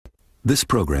This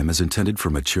program is intended for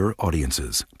mature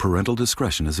audiences. Parental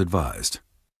discretion is advised.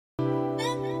 Pour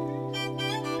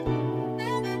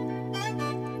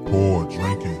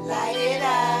drinking. Light it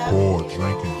up. Pour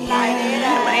drinking. Light it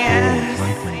up. Pour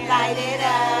drinking. Light it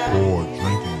up. Pour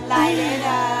drinking. Light it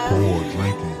up. Pour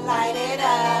drinking. Light it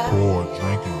up. Pour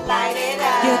drinking. Light it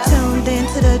up. You're tuned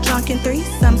into the drunken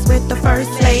threesomes with the first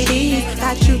lady.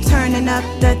 Got you turning up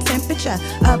the temperature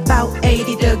about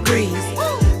 80 degrees.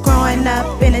 Growing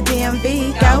up in a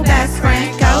DMV, go best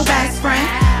friend, go best friend.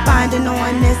 Bonding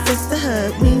on this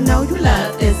sisterhood, we know you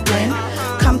love this blend.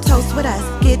 Come toast with us,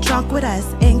 get drunk with us,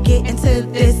 and get into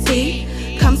this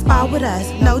tea. Come spar with us,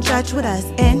 no judge with us,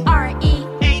 and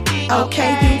R-E-A-D.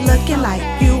 Okay, you looking like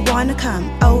you wanna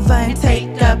come over and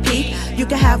take a peek. You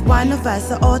can have one of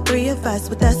us or all three of us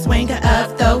with the swinger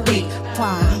of the week.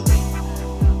 Wow.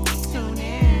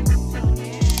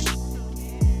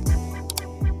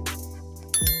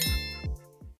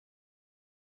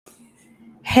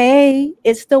 Hey,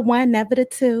 it's the one, never the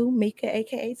two, Mika,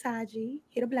 aka Taji.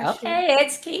 Here to bless you. Okay,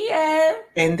 it's Kia.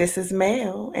 And this is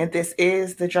Mel, and this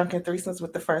is the Drunken Threesomes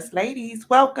with the First Ladies.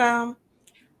 Welcome.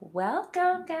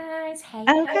 Welcome, guys. Hey.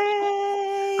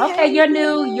 Okay. Okay, your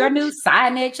new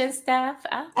signage and stuff.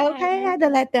 Okay, I had to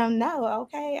let them know.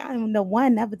 Okay, I'm the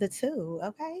one, never the two.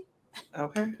 Okay.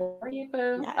 Okay. For you,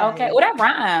 boo. Yes. Okay. Well, that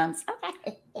rhymes.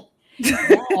 Okay.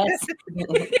 Yes.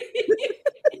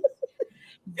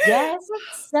 Yes.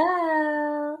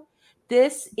 So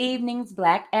this evening's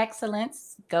Black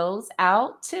Excellence goes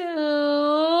out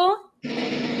to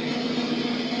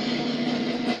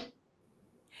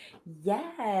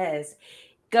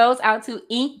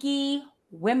Inky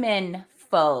Women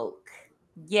Folk.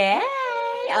 Yay.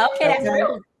 Okay, that's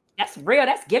real. That's real.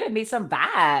 That's giving me some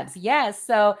vibes. Yes.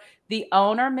 So the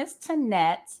owner, Miss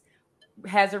Tanette,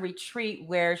 has a retreat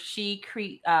where that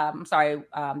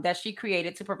she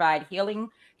created to provide healing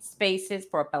spaces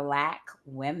for Black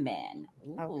women.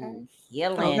 Ooh, Okay.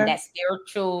 healing, Okay. that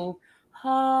spiritual.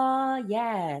 Oh,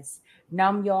 yes.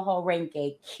 Nam Yoho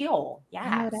Renge Kyo. Oh,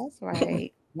 Yes. that's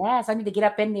right. Yes. I need to get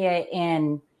up in there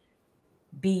and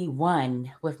be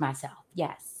one with myself.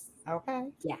 Yes.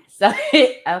 Okay. Yes.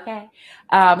 Okay.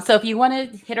 So if you want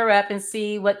to hit her up and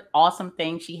see what awesome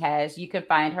things she has, you can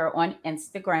find her on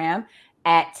Instagram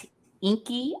at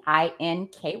Inky,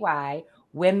 INKY,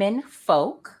 Women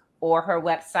Folk, or her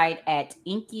website at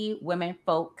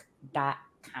inkywomenfolk.com.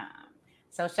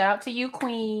 So shout out to you,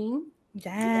 Queen.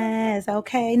 Yes.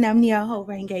 Okay. Nam Myoho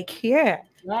Renge Kyo.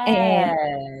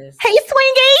 Yes. Hey,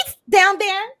 swingies down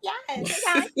there. Yes.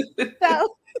 Okay.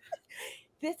 So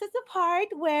this is the part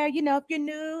where, if you're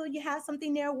new, you have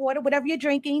something near water, whatever you're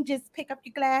drinking, just pick up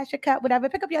your glass, your cup, whatever.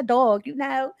 Pick up your dog,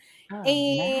 Oh,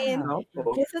 And no.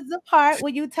 Oh. this is the part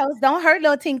where you toast. Don't hurt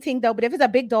little ting ting though, but if it's a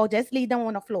big dog, just leave them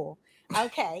on the floor.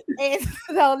 Okay. And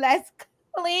so let's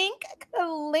clink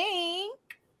to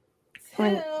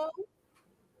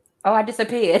Oh, I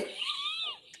disappeared.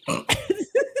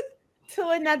 to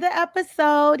another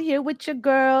episode here with your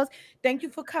girls. Thank you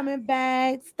for coming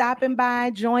back, stopping by,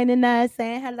 joining us,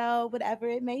 saying hello, whatever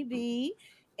it may be.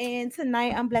 And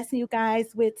tonight I'm blessing you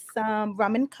guys with some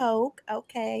rum and coke.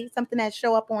 Okay. Something that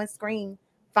show up on screen.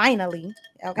 Finally.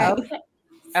 Okay.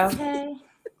 Okay.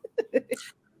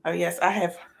 Oh, yes, I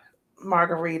have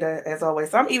margarita as always.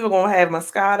 So I'm either going to have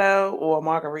Moscato or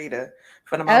margarita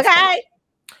for the most part.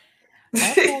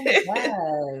 Okay.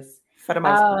 Yes. For the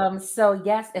most part. So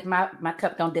yes, if my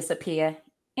cup don't disappear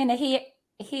in the here,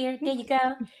 there you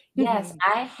go. Yes,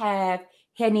 I have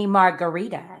Henny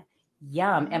Margarita.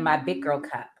 Yum, in my big girl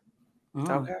cup.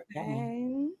 Okay.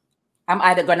 Okay. I'm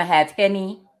either gonna have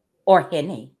Henny or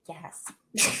Henny. Yes.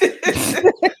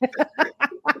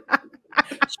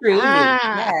 Truly.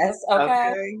 Yes.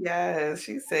 Okay. Okay. Yes.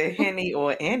 She said Henny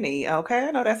or any. Okay.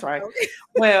 I know that's right.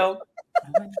 Well,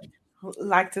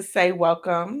 like to say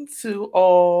welcome to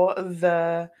all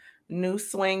the new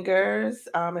swingers.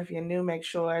 If you're new, make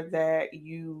sure that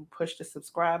you push the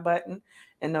subscribe button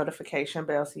and notification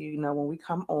bell so you know when we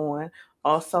come on.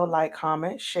 Also, like,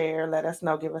 comment, share, let us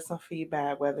know, give us some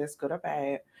feedback, whether it's good or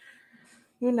bad.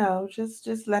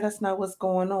 Just let us know what's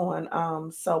going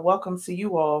on. So welcome to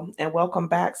you all, and welcome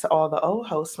back to all the old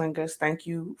host swingers. Thank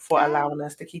you for allowing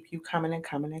us to keep you coming and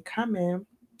coming and coming.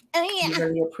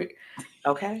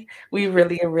 We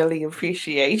really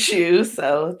appreciate you.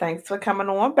 So thanks for coming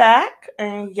on back.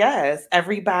 And yes,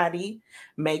 everybody,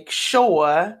 make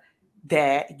sure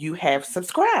that you have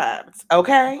subscribed.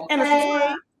 Okay. And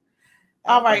subscribe.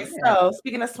 All right. So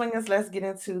speaking of swingers, let's get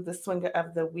into the swinger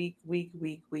of the week.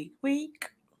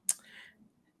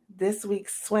 This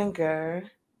week's swinger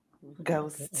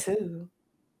goes to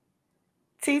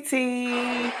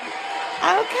TT.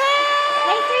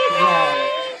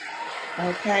 Yes.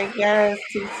 Okay, yes,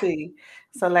 TT.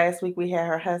 So last week we had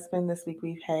her husband. This week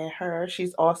we've had her.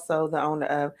 She's also the owner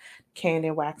of Candy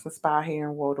Wax and Spa here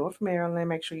in Waldorf, Maryland.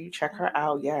 Make sure you check her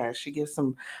out. Yeah, she gives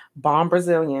some bomb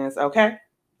Brazilians. Okay.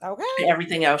 Okay.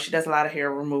 Everything else, she does a lot of hair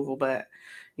removal, but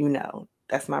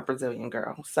that's my Brazilian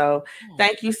girl. So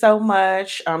thank you so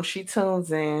much. She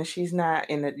tunes in. She's not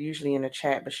usually in the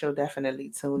chat, but she'll definitely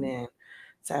tune in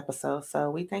to episodes. So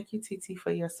we thank you, TT,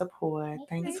 for your support.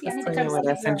 Thanks for Anytime staying with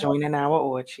us and support. joining our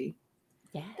orgy.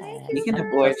 Yes. Speaking of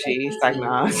I'm orgy, just it's like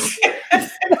no.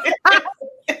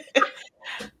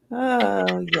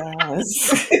 Oh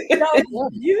yes. So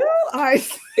you are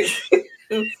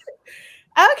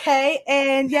okay.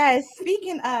 And yes,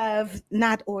 speaking of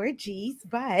not orgies,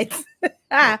 but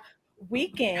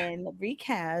weekend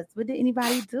recaps. What did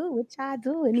anybody do? What y'all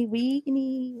do? Any week?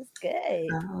 Any what's good?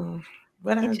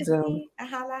 What I do? Interesting. A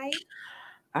highlight.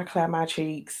 I clap my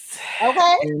cheeks.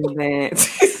 Okay. And then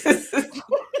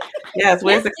yes,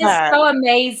 where's the This is clap? so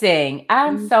amazing.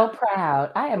 I'm so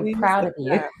proud. I am Where's proud the of you.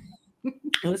 clap?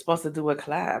 We're supposed to do a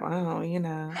clap. I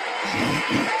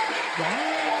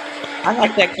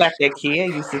like that clap that Kia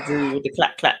used to do with the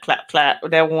clap, clap, clap, clap.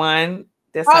 That one.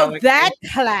 That sound like that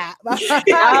clap.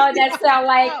 Oh, that sound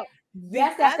like Oh,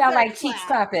 yes, that sound like cheeks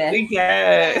clap. clapping.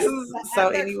 Yes. The So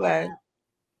other anyway,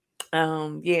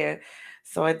 yeah.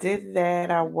 So I did that.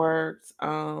 I worked,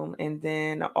 and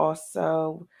then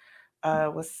also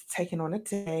was taken on a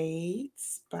date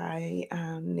by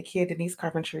Nakia Denise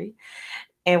Carpentry.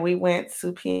 And we went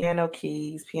to Piano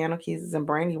Keys. Piano Keys is in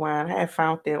Brandywine. I had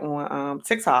found it on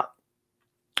TikTok.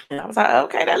 And I was like,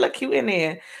 okay, that look cute in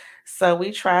there. So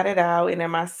we tried it out. And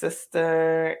then my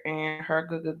sister and her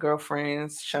good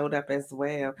girlfriends showed up as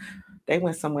well. They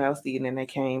went somewhere else to eat and then they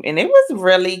came. And it was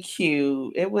really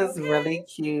cute. It was really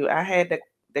cute. I had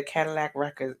the Cadillac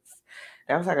Records.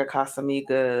 That was like a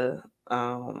Casamiga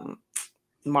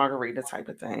margarita type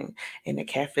of thing. And the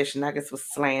catfish nuggets was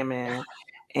slamming.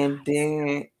 And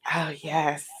then, oh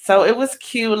yes. So it was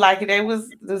cute. Like there's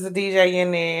a DJ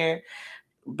in there,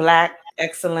 black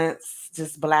excellence,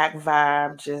 just black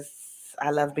vibe, just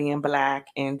I love being black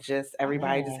and just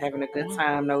everybody just having a good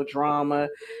time, no drama,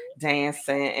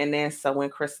 dancing. And then so when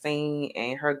Christine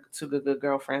and her two good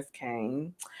girlfriends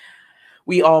came,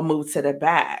 we all moved to the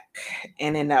back.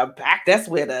 And in the back, that's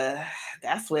where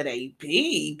they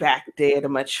be back there, the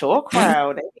mature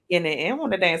crowd. They be getting in on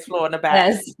the dance floor in the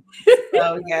back. Yes.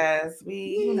 So yes,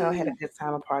 we had a good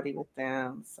time, a party with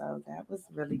them. So that was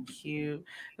really cute.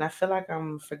 And I feel like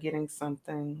I'm forgetting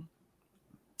something.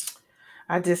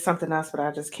 I did something else, but I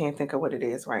just can't think of what it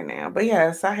is right now. But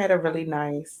yes, I had a really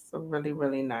nice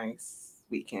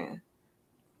weekend.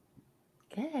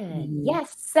 Good.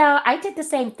 Yes. So I did the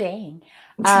same thing.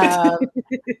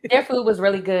 Their food was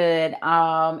really good.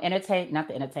 Not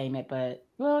the entertainment, but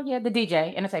well, yeah, the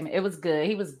DJ entertainment. It was good.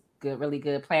 He was good, really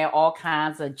good, playing all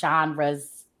kinds of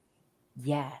genres.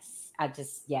 Yes.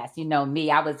 Yes, you know me.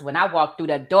 When I walked through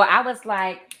the door, I was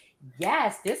like,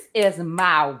 yes, this is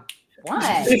my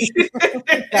one.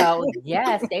 So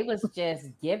yes, they was just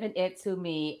giving it to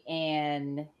me.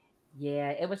 And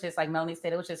yeah, it was just like Melanie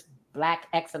said, it was just black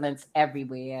excellence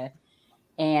everywhere.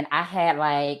 And I had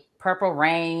like Purple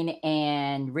Rain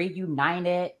and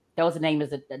Reunited. Those were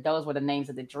the names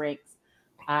of the drinks.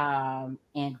 And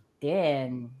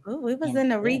then it was in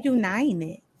the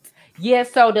Reunited. Yeah,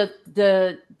 so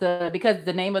the because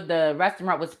the name of the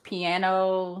restaurant was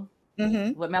Piano.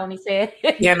 What Melanie said.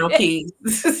 Piano Keys.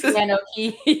 Piano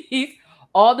Keys.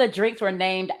 All the drinks were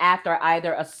named after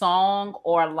either a song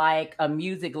or like a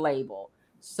music label.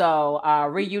 So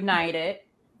Reunited.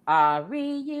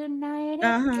 Reunited.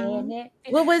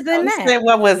 What was in that? Said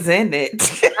what was in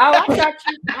it? Oh, I thought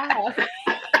you.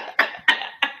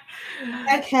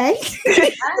 Okay.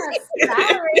 I'm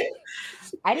sorry.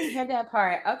 I didn't hear that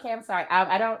part. Okay, I'm sorry.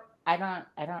 I don't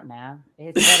know.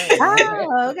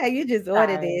 Okay. You just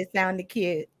ordered it. It sounded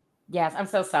cute. Yes, I'm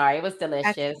so sorry. It was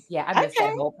delicious. Yeah, I missed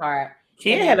that whole part.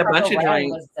 Kia had a bunch of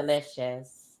drinks. It was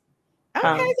delicious.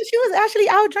 Okay, so she was actually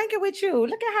out drinking with you.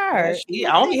 Look at her. She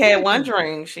only had one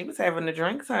drink. She was having the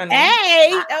drinks, honey.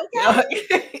 Hey,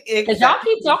 okay. Because y'all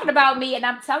keep talking about me, and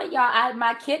I'm telling y'all,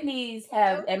 my kidneys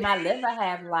and my liver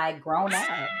have like grown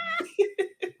up.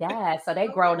 Yeah, so they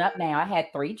grown up now. I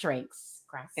had 3 drinks.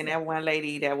 And that one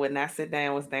lady that would not sit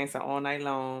down was dancing all night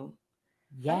long.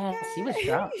 Yes, she was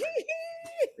drunk.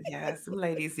 Yeah, some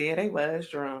ladies, yeah, they was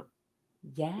drunk.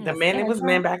 Yeah, the men, it was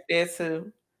men back there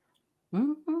too.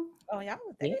 Mm-hmm. Oh, y'all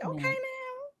was okay now.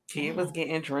 She was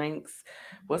getting drinks.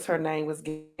 What's her name? Was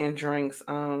getting drinks.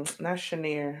 Not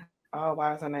Chenier. Oh,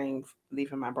 why is her name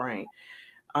leaving my brain?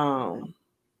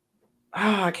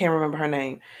 I can't remember her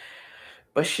name,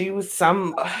 but she was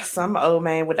some old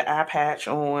man with the eye patch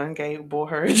on. Bought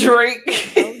her a drink.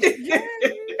 Oh, yeah.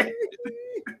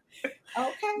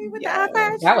 Okay, with the eye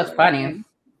patch. That was funny.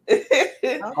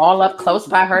 All up close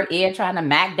by her ear, trying to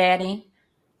Mac Daddy.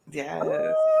 Yes. Ooh, okay,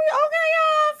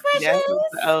 y'all, Yes,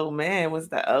 the old man was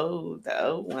the old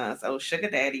ones, old sugar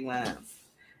daddy ones.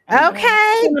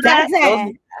 Okay, that's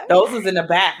it. Those was in the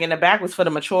back. In the back was for the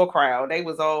mature crowd. They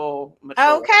was all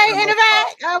mature. Okay, in the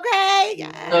back. Okay.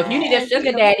 Yes. So if you need a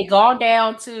sugar daddy, go on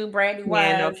down to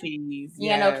Brandywine.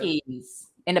 Piano Keys.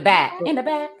 In the back. In the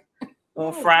back.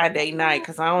 On Friday night,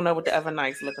 because I don't know what the other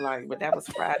nights look like, but that was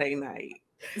Friday night.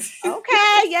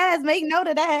 Okay, yes, make note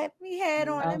of that.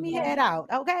 Let me head out.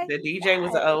 Okay. The DJ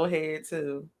was an old head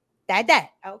too. That.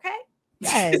 Okay.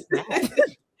 Yes.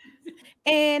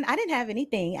 And I didn't have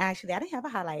anything actually. I didn't have a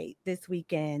highlight this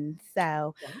weekend.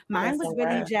 So mine was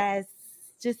really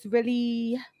just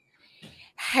really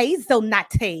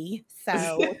hazelnutty.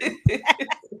 So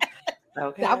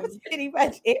okay. That was pretty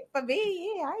much it for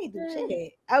me. Yeah, I ain't do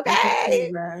shit.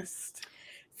 Okay.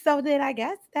 So then I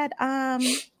guess that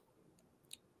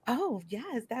oh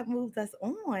yes, that moves us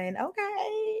on.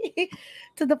 Okay.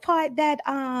 To the part that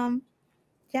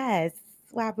yes,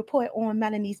 well, I report on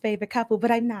Melanie's favorite couple,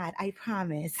 but I'm not. I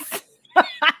promise.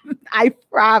 I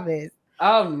promise.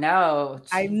 Oh no.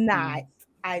 I'm not.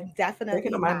 I'm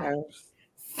definitely on my nerves.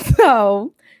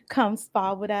 So come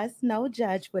spar with us, no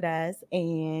judge with us,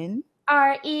 and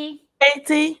REAT.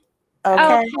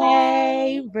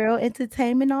 Okay. Real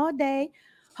entertainment all day.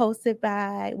 Hosted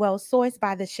by, sourced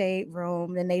by The Shade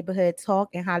Room, The Neighborhood Talk,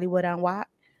 and Hollywood Unwrapped.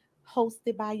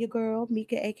 Hosted by your girl,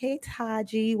 Mika, aka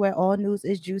Taji, where all news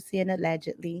is juicy and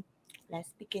allegedly.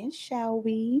 Let's begin, shall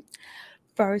we?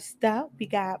 First up, we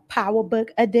got Power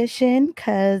Book Edition,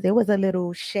 because there was a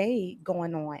little shade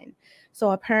going on.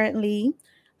 So apparently,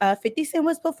 50 Cent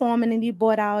was performing and he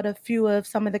brought out a few of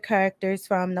some of the characters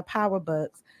from the Power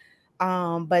Books.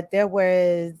 But there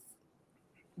was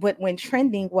what went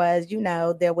trending was,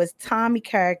 there was Tommy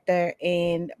character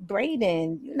and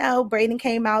Braden. Braden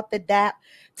came out to dap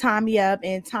Tommy up,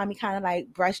 and Tommy kind of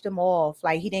like brushed him off.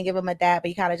 Like he didn't give him a dap, but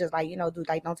he kind of just like, dude,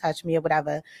 like don't touch me or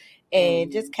whatever.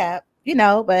 And just kept,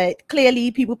 but clearly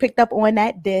people picked up on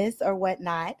that diss or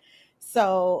whatnot.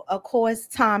 So of course,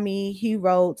 Tommy, he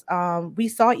wrote, we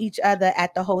saw each other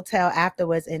at the hotel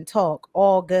afterwards and talk,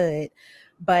 all good.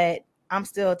 But I'm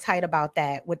still tight about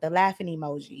that with the laughing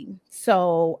emoji.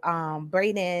 So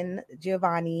Braden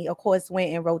Giovanni, of course,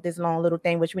 went and wrote this long little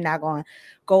thing, which we're not going to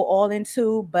go all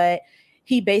into, but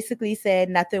he basically said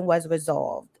nothing was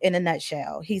resolved in a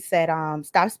nutshell. He said,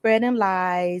 stop spreading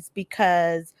lies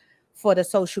because for the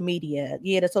social media.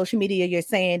 Yeah, the social media, you're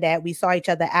saying that we saw each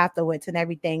other afterwards and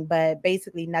everything, but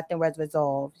basically nothing was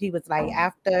resolved. He was like,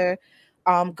 after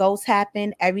Ghost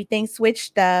happened, everything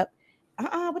switched up.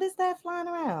 What is that flying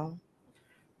around?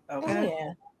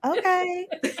 Okay. Oh, yeah.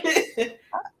 Okay.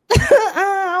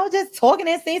 I was just talking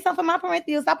and saying something for my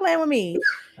parentheals. Stop playing with me.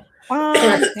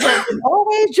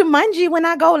 Always Jumanji when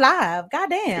I go live.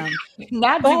 Goddamn.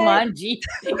 Not Jumanji.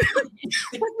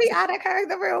 Put me out of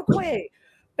character real quick.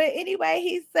 But anyway,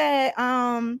 he said,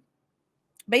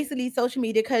 basically social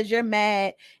media, because you're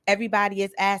mad, everybody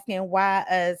is asking why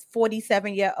a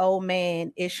 47-year-old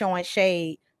man is showing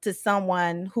shade to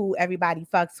someone who everybody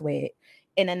fucks with,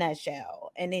 in a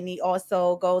nutshell. And then he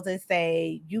also goes and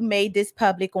say, you made this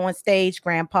public on stage,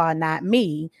 grandpa, not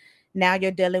me. Now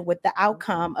you're dealing with the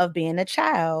outcome of being a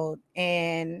child.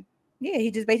 And yeah,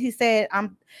 he just basically said,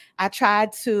 I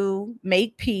tried to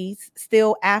make peace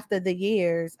still after the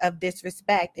years of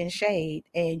disrespect and shade,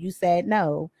 and you said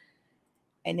no.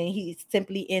 And then he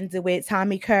simply ends it with,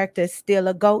 Tommy character still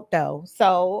a goat though.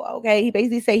 So, okay, he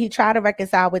basically said he tried to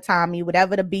reconcile with Tommy,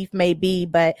 whatever the beef may be,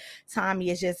 but Tommy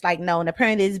is just like, no. And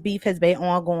apparently this beef has been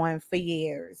ongoing for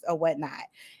years or whatnot.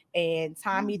 And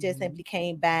Tommy just simply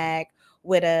came back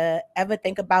with ever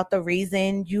think about the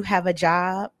reason you have a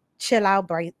job? Chill out,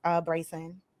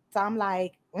 Brayson. So I'm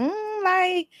like,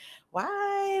 why?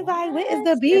 Like, what is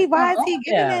the beef? Why is he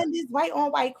giving this white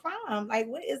on white crime? Like,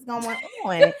 what is going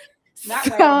on?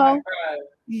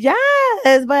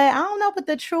 Yes, but I don't know what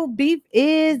the true beef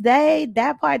is.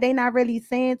 That part they not really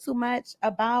saying too much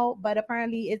about, but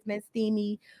apparently it's been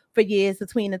steamy for years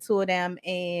between the two of them.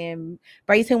 And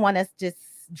Brayson want us just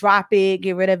drop it,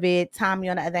 get rid of it. Tommy,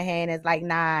 on the other hand, is like,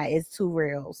 nah, it's too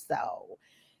real. So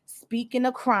speaking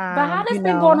of crime, but how this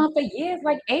been going on for years?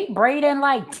 Like 8 Braden,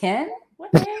 like 10.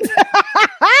 What the hell?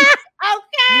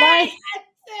 Okay. Like,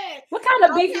 what kind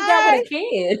of beef you got with a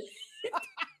kid?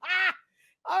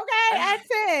 Okay, at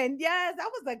 10. Yes, that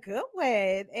was a good one.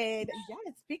 And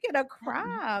yeah, speaking of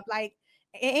crime, like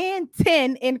and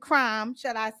 10 in crime,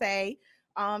 shall I say.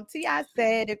 T.I.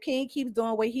 said if King keeps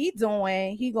doing what he's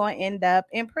doing, he gonna end up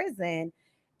in prison.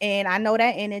 And I know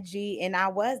that energy, and I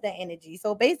was that energy.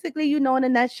 So basically, in a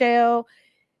nutshell,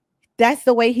 that's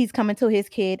the way he's coming to his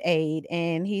kid aid,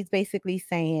 and he's basically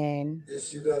saying, This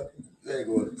shit up, you ain't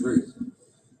going to prison.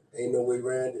 Ain't no way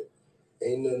around it.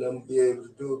 Ain't nothing I'm gonna be able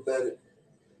to do about it.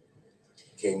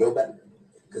 Can't nobody.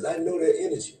 Because I know that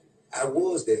energy. I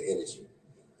was that energy.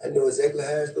 I know exactly how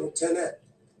it's gonna turn out.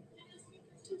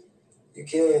 You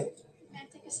can't. Can I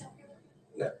take a selfie?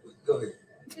 No, go ahead.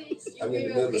 Please. I'm in the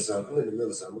middle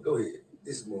of something. Go ahead.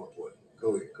 This is more important.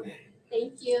 Go ahead. Come on.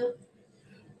 Thank you.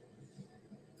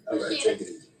 All right, take it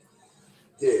easy.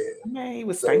 Yeah. Man, he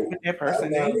was So thanking that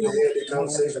person. I had that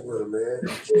conversation with him, man.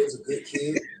 The kid's a good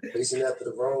kid, chasing after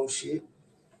the wrong shit.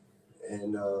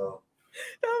 And that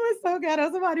was so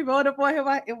ghetto. Somebody rolled up on him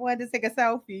and wanted to take a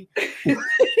selfie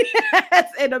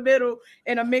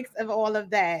in a mix of all of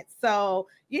that. So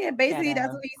yeah, basically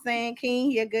that's what he's saying. King,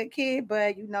 he a good kid,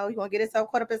 but he gonna get himself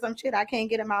caught up in some shit I can't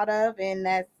get him out of, and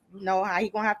that's how he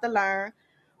gonna have to learn.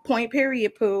 Point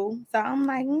period, Pooh. So I'm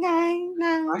like, no.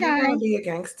 He gonna be a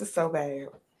gangster so bad.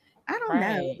 I don't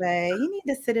know, but he need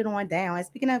to sit it on down. And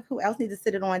speaking of who else needs to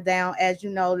sit it on down, as you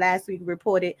know, last week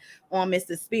reported on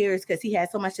Mr. Spears because he had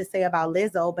so much to say about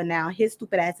Lizzo, but now his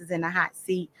stupid ass is in the hot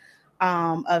seat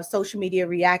of social media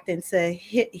reacting to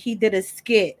he did a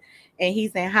skit and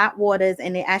he's in hot waters,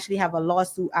 and they actually have a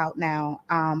lawsuit out now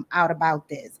out about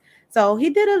this. So he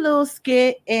did a little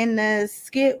skit, and the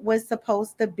skit was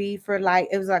supposed to be for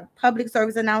it was a public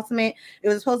service announcement. It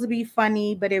was supposed to be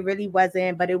funny, but it really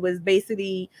wasn't. But it was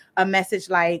basically a message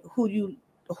like who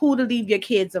to leave your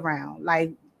kids around.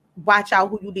 Like, watch out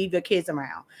who you leave your kids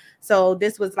around. So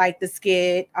this was like the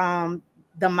skit,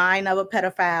 The Mind of a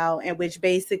Pedophile, in which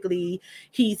basically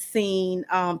he's seen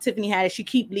Tiffany Haddish. She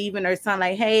keep leaving her son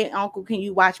like, hey, uncle, can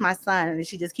you watch my son? And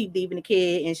she just keep leaving the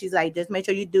kid. And she's like, just make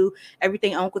sure you do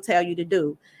everything uncle tell you to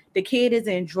do. The kid is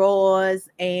in drawers.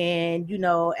 And,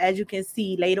 as you can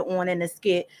see later on in the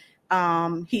skit,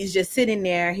 he's just sitting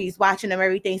there. He's watching them.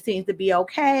 Everything seems to be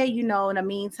okay, in the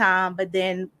meantime. But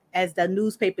then as the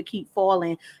newspaper keep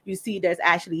falling, you see there's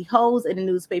actually holes in the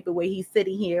newspaper where he's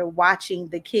sitting here watching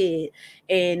the kid,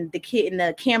 and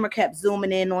the camera kept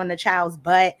zooming in on the child's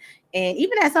butt. And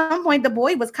even at some point, the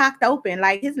boy was cocked open,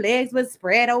 like his legs was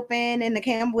spread open and the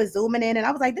camera was zooming in. And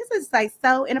I was like, this is like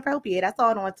so inappropriate. I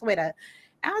saw it on Twitter.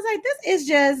 I was like, this is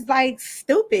just like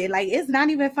stupid. Like, it's not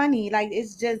even funny. Like,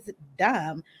 it's just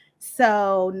dumb.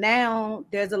 So now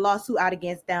there's a lawsuit out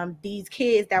against them, these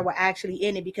kids that were actually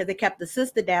in it, because they kept the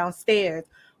sister downstairs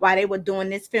while they were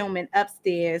doing this filming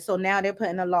upstairs. So now they're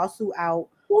putting a lawsuit out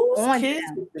on kids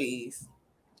them. These?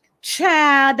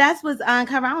 Child, that's what's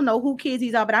uncovered. I don't know who kids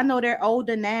these are, but I know they're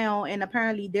older now, and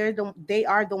apparently they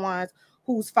are the ones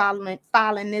who's filing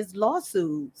this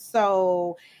lawsuit.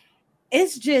 So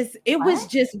it was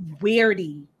just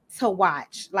weirdy to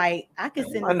watch. Like, I could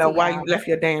send. I know why you left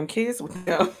your damn kids with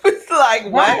them. It's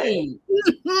like, what?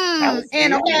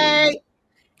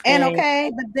 And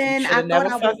okay, but then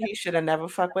he should have never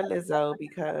fucked with Lizzo,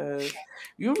 because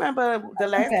you remember the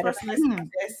last person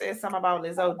that said something about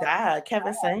Lizzo died.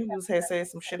 Kevin Samuels had said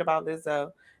some shit about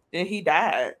Lizzo. Then he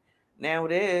died. Now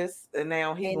this, and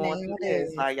now he going through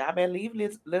this. Like, y'all better leave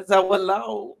Lizzo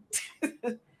alone.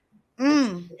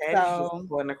 So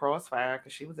going the crossfire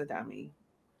because she was a dummy.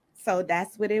 So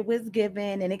that's what it was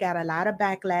given, and it got a lot of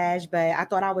backlash. But I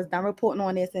thought I was done reporting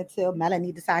on this until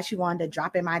Melanie decided she wanted to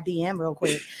drop in my DM real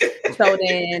quick. So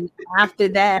then after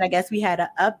that, I guess we had an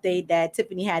update that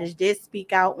Tiffany Haddish did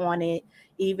speak out on it,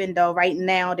 even though right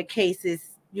now the case is,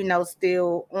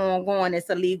 still ongoing.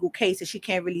 It's a legal case, and she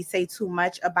can't really say too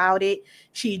much about it.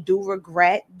 She do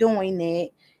regret doing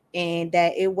it, and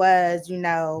that it was,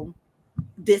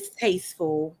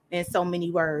 distasteful in so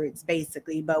many words,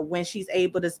 basically. But when she's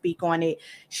able to speak on it,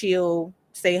 she'll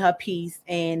say her piece,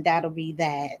 and that'll be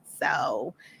that.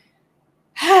 So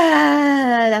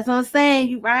that's what I'm saying.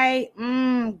 You right?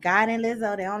 God and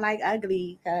Lizzo, they don't like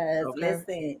ugly, because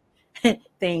listen,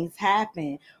 things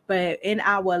happen. But in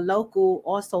our local,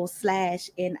 also /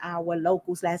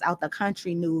 out the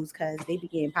country news, because they be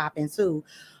getting popping too.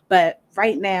 But for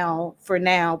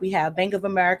now, we have Bank of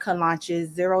America launches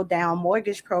zero down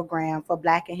mortgage program for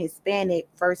Black and Hispanic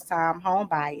first-time home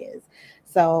buyers.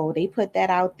 So they put that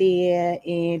out there,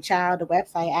 and the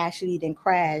website actually didn't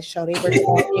crash. So they were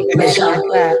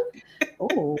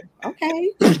oh,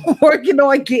 okay. Working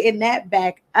on getting that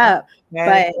back up.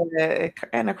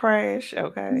 And a crash,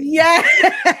 okay. Yes.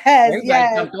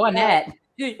 Everybody jumped on that.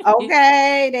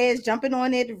 Okay, they is jumping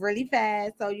on it really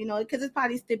fast. So, because it's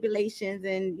probably stipulations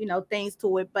and, things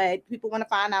to it, but people want to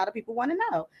find out or people want to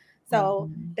know. So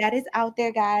that is out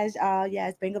there, guys.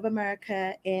 Yes, Bank of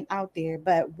America and out there.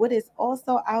 But what is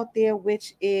also out there,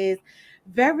 which is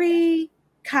very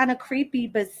kind of creepy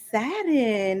but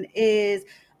saddening, is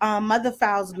Mother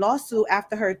files lawsuit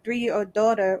after her 3-year-old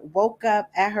daughter woke up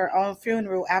at her own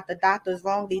funeral after doctors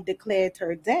wrongly declared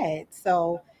her dead.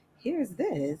 So here's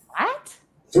this. What?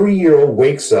 3-year-old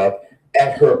wakes up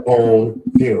at her own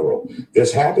funeral.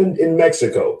 This happened in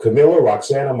Mexico. Camila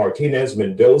Roxana Martinez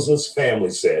Mendoza's family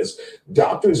says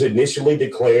doctors initially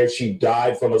declared she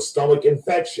died from a stomach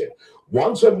infection.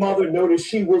 Once her mother noticed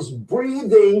she was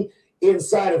breathing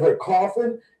inside of her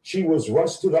coffin, she was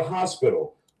rushed to the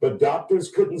hospital, but doctors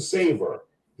couldn't save her.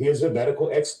 Here's a medical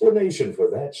explanation for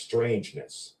that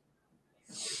strangeness.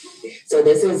 So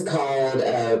this is called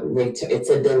it's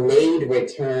a delayed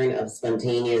return of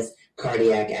spontaneous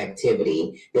cardiac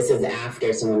activity. This is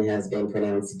after someone has been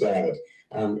pronounced dead.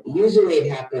 Usually it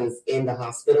happens in the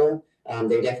hospital.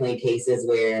 There are definitely cases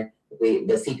where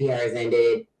the CPR is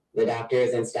ended, the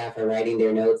doctors and staff are writing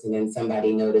their notes, and then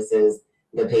somebody notices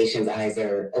the patient's eyes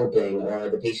are open or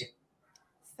the patient.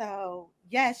 So,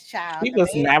 yes, child. She was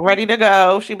not ready to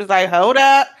go. She was like, hold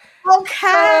up.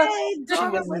 Okay, she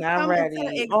was not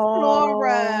ready.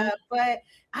 Explorer, but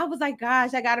I was like,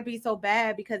 gosh, I gotta be so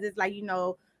bad because it's like,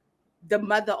 the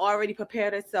mother already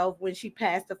prepared herself when she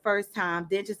passed the first time.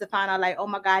 Then just to find out, like, oh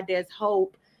my God, there's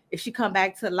hope if she come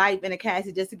back to life in a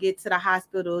casket just to get to the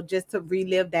hospital, just to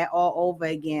relive that all over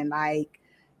again. Like,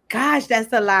 gosh,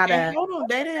 that's a lot of. Hold on,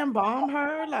 they didn't embalm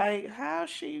her. Like, how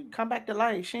she come back to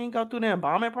life? She didn't go through the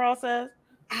embalming process.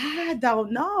 I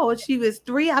don't know. She was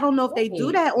 3. I don't know if they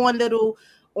do that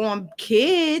on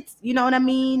kids. You know what I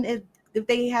mean? If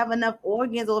they have enough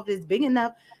organs or if it's big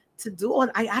enough to do it.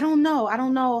 I don't know. I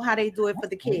don't know how they do it for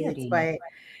the kids, but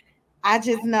I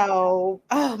just know.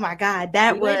 Oh my God,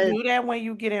 They do that when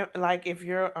you get in, like if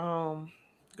you're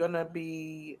gonna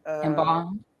be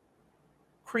embalmed,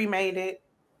 cremated.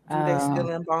 Do they still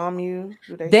embalm you?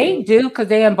 They do because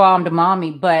they embalmed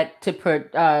mommy, but to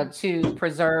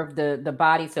preserve the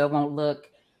body so it won't look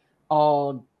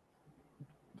all.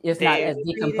 It's not as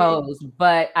decomposed.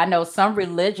 But I know some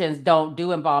religions don't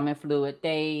do embalming fluid.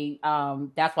 They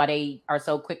that's why they are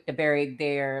so quick to bury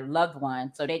their loved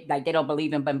one. So they don't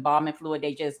believe in embalming fluid.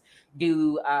 They just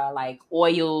do like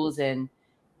oils and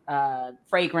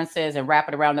fragrances and wrap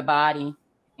it around the body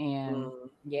and.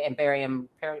 Yeah, and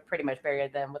pretty much bury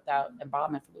them without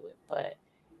embalming fluid. But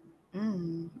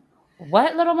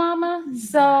what, little mama?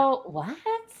 So what?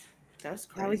 That's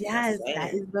crazy. Oh, yes,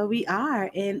 that is where we are.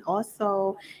 And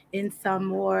also in some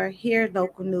more here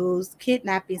local news,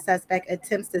 kidnapping suspect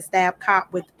attempts to stab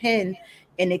cop with pen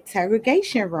in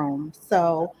interrogation room.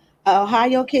 So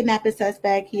Ohio kidnapping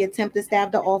suspect, he attempted to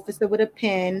stab the officer with a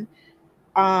pen.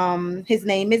 His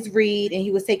name is Reed, and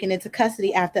he was taken into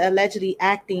custody after allegedly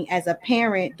acting as a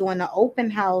parent during an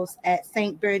open house at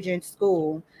St. Bridget's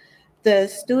School. The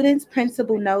student's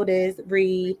principal noticed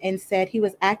Reed and said he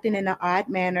was acting in an odd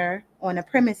manner on the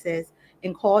premises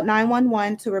and called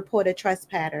 911 to report a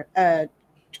trespasser,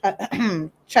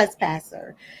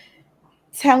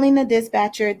 telling the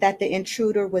dispatcher that the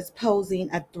intruder was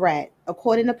posing a threat.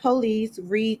 According to police,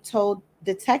 Reed told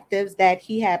detectives that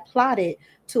he had plotted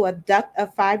to abduct a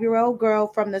 5-year-old girl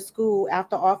from the school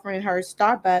after offering her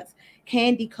Starbucks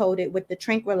candy coated with the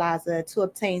tranquilizer to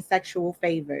obtain sexual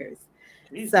favors.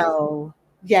 Jesus. So,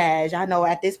 yes, I know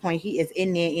at this point he is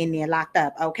in there locked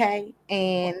up, okay?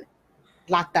 And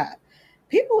locked up.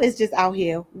 People is just out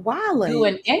here wilding.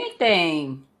 Doing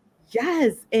anything.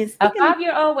 Yes. And a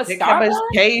 5-year-old with Starbucks?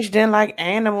 Caged in like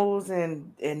animals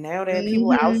and now that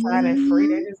people outside and free,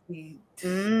 they just be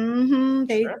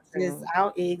they just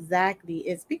out exactly.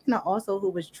 And speaking of also who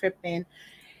was tripping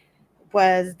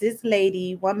was this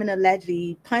woman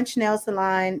allegedly punched nail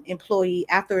salon employee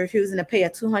after refusing to pay a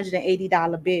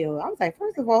 $280 bill. I was like,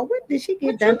 first of all, what did she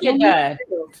get done?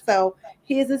 So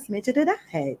here's a smidge of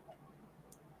that.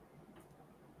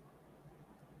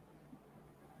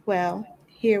 Well,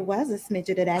 here was a smidge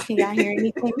of that. Can y'all hear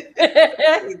anything?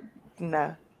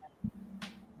 No.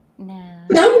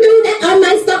 Don't do that. I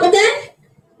might stop with that.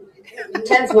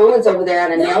 Tense moments over there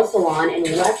at a nail salon in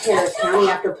West Harris County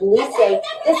after police say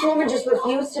this woman just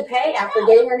refused to pay after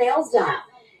getting her nails done.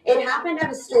 It happened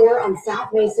at a store on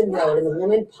South Mason Road, and the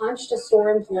woman punched a store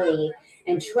employee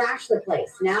and trashed the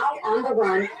place. Now on the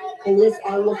run, police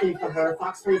are looking for her.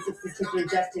 Fox 26's Tiffany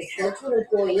Justice spoke to an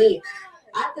employee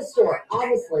at the store,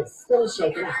 obviously still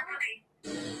shaken up.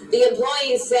 The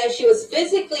employee says she was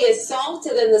physically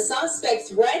assaulted and the suspect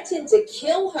threatened to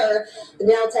kill her. The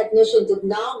nail technician did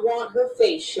not want her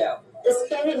face shown. It's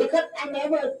scary because I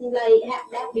never had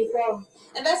that before.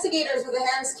 Investigators with the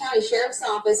Harris County Sheriff's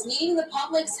Office needing the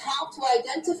public's help to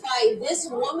identify this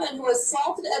woman who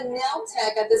assaulted a nail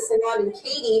tech at the salon in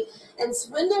Katy and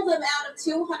swindled them out of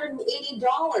 $280.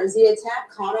 The attack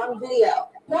caught on video.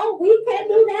 No, we can't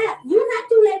do that. You have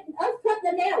to let us cut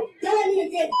the nail. Let me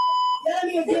again.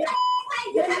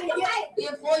 The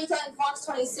employee telling Fox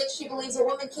 26 she believes a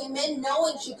woman came in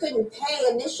knowing she couldn't pay,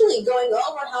 initially going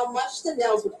over how much the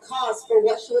nails would cost for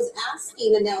what she was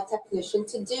asking the nail technician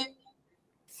to do.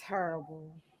 Terrible.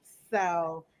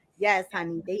 So yes,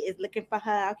 honey, they is looking for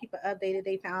her. I'll keep it updated.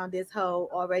 They found this hoe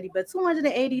already, but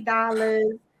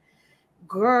 $280,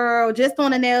 girl, just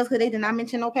on the nails, because they did not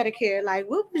mention no pedicure. Like,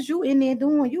 what was you in there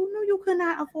doing? You knew you could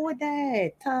not afford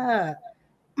that.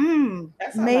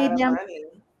 That's a lot of money.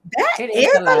 That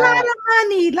is a lot of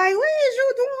money. Like, what is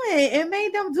you doing? It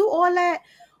made them do all that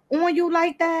on you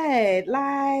like that.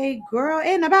 Like, girl,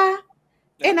 in the bar.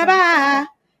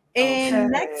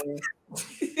 And next,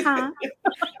 huh?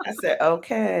 I said,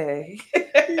 okay.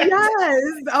 Yes,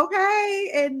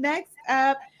 okay. And next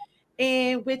up,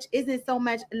 and which isn't so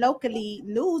much locally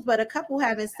news, but a couple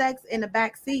having sex in the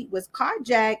back seat was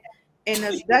carjacked and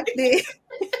abducted.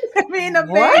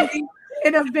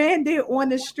 Abandoned on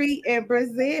the street in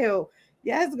Brazil.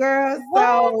 Yes, girl.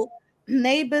 So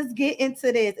neighbors get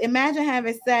into this. Imagine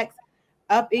having sex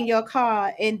up in your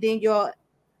car and then you're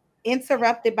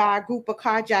interrupted by a group of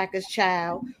carjackers,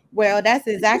 child. Well, that's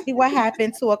exactly what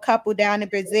happened to a couple down in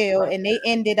Brazil, and they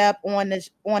ended up on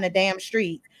a damn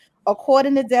street.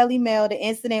 According to Daily Mail, the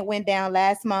incident went down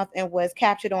last month and was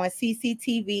captured on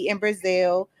CCTV in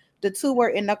Brazil. The two were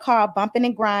in the car bumping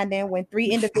and grinding when three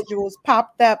individuals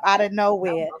popped up out of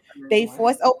nowhere. They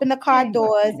forced open the car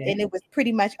doors, and it was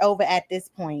pretty much over at this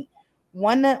point.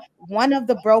 One of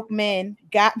the broke men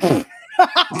got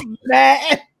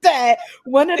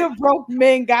one of the broke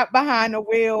men got behind the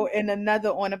wheel and another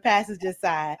on the passenger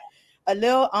side. A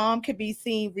little arm could be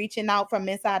seen reaching out from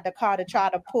inside the car to try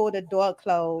to pull the door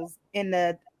closed in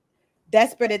the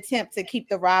desperate attempt to keep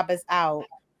the robbers out.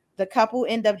 The couple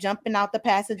end up jumping out the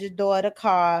passenger door of the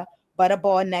car,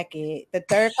 butterball naked. The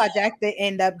third carjacker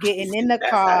end up getting in the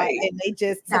car and they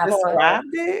just took off.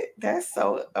 That's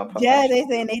so yeah, they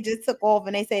say they just took off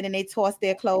and they said and they tossed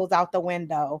their clothes out the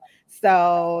window.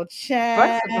 So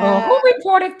who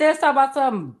reported this about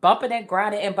some bumping and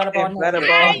grinding and butterball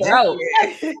naked?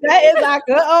 That is our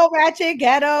good old ratchet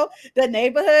ghetto, the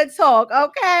neighborhood talk.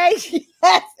 Okay.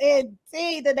 Yes,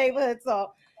 indeed, the neighborhood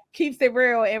talk keeps it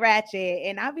real and ratchet.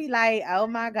 And I'll be like, oh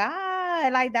my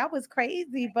God, like that was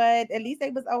crazy, but at least they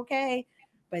was okay.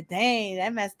 But dang,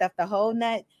 that messed up the whole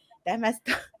nut. That messed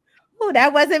up. Oh,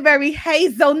 that wasn't very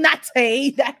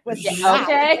hazelnutty. That was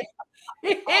okay.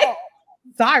 Oh,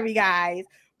 sorry, guys.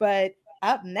 But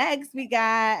up next, we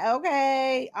got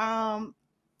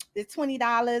it's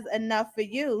 $20 enough for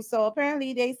you. So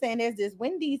apparently they saying there's this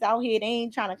Wendy's out here. They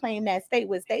ain't trying to claim that state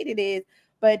what state it is,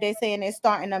 but they're saying they're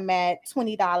starting them at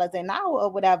 $20 an hour or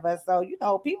whatever. So,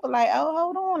 people like, oh,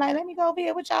 hold on. Like, let me go over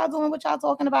here. What y'all doing? What y'all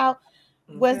talking about?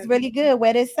 Was really good.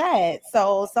 Where it's at.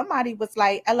 So somebody was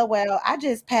like, LOL, I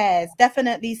just passed.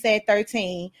 Definitely said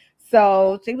 13.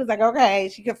 So she was like, okay.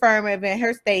 She confirmed it in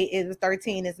her state it was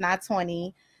 13. It's not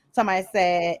 20. Somebody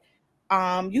said,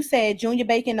 you said junior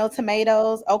bacon, no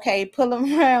tomatoes. Okay, pull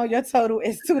them around. Your total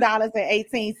is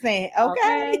 $2.18.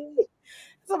 Okay.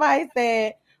 Somebody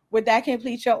said, would that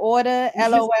complete your order?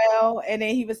 LOL. And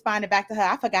then he responded back to her,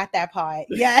 I forgot that part.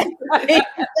 Yes.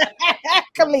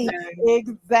 Exactly.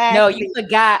 No, you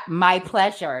forgot my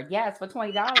pleasure. Yes, for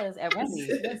 $20 at Wendy's.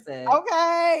 Listen.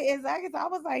 Okay, exactly. So I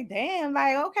was like, damn,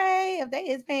 like, okay, if they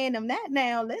is paying them that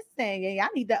now, listen, y'all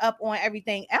need to up on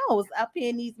everything else up here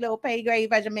in these little pay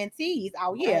grade regimentees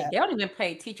out here. They don't even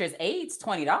pay teachers' aides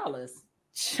 $20.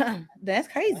 That's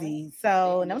crazy.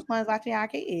 So those ones watching our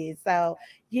kids. So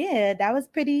yeah, that was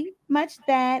pretty much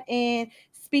that. And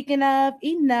speaking of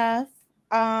enough,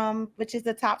 which is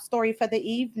the top story for the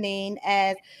evening,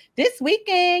 as this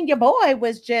weekend your boy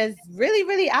was just really,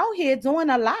 really out here doing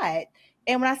a lot.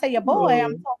 And when I say your boy,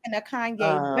 I'm talking to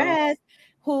Kanye West,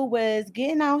 who was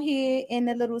getting out here in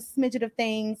the little smidget of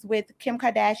things with Kim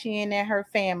Kardashian and her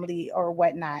family or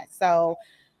whatnot. So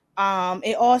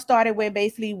it all started with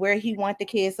basically where he wanted the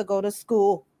kids to go to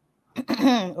school.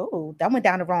 Oh, that went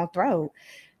down the wrong throat.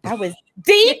 That was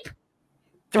deep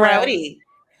throaty.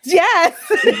 Yes.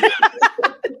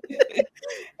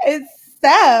 And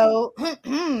so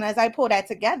as I pull that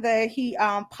together, he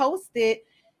posted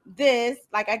this,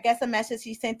 like, I guess a message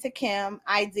he sent to Kim,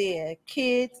 idea,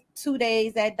 kids 2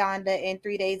 days at Donda and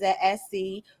 3 days at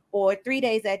SC, or 3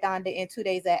 days at Donda and 2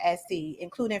 days at SC,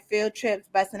 including field trips,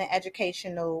 busing, and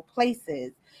educational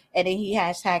places. And then he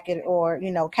hashtag it, or,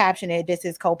 caption it, this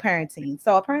is co-parenting.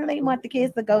 So apparently he want the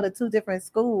kids to go to 2 different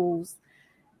schools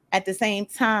at the same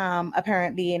time,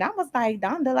 apparently. And I was like,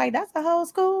 Donda, like, that's the whole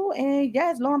school. And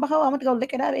yes, lo and behold, I went to go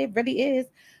look it up. It really is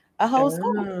a whole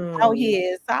school out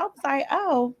here. So I was like,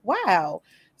 oh, wow.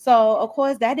 So, of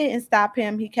course, that didn't stop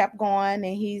him. He kept going,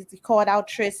 and he called out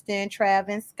Tristan, Trav,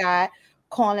 and Scott,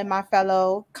 calling my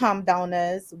fellow cum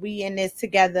donors. We in this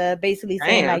together, basically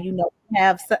saying, like,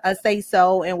 have a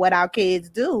say-so in what our kids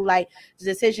do. Like, the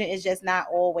decision is just not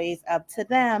always up to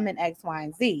them and X, Y,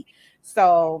 and Z.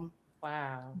 So...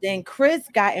 Wow. Then Chris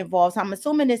got involved. So I'm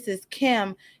assuming this is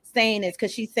Kim saying this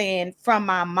because she's saying from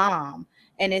my mom.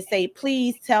 And it say,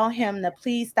 please tell him to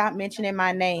please stop mentioning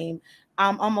my name.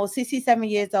 I'm almost 67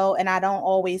 years old and I don't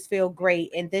always feel great.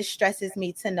 And this stresses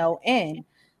me to no end.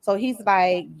 So he's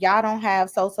like, y'all don't have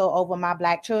so-so over my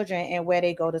Black children and where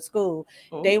they go to school.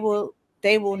 Oh.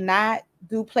 They will not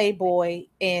do Playboy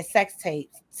and sex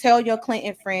tapes. Tell your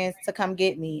Clinton friends to come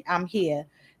get me. I'm here.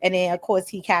 And then, of course,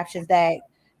 he captions that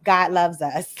God loves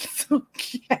us.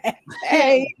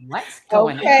 Okay. What's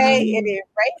going on? And then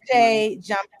Ray J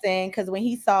jumped in because when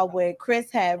he saw what Chris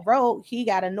had wrote, he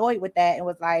got annoyed with that and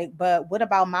was like, but what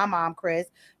about my mom, Chris?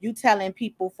 You telling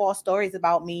people false stories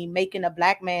about me, making a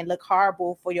Black man look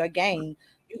horrible for your game.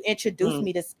 You introduced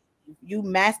me to Steve. You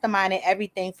masterminded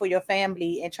everything for your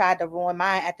family and tried to ruin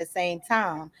mine at the same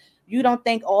time. You don't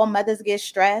think all mothers get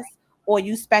stressed? Or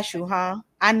you special, huh?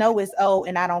 I know it's old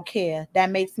and I don't care. That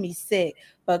makes me sick.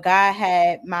 But God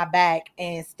had my back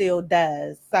and still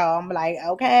does. So I'm like,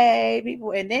 okay,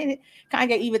 people. And then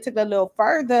Kanye even took a little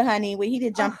further, honey, when he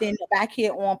did jump in the back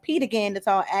here on Pete again to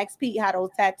talk, ask Pete how those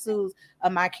tattoos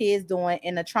of my kids doing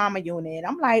in the trauma unit.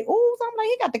 I'm like, oh, so I'm like,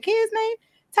 he got the kid's name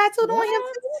tattooed on him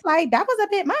too. Like, that was a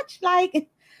bit much. Like,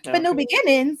 for new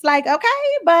beginnings. Like, okay,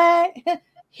 but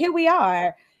here we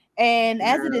are. And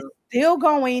as it is still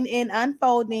going and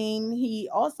unfolding, he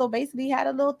also basically had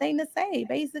a little thing to say.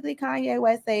 Basically, Kanye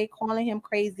West say calling him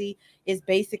crazy is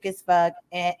basic as fuck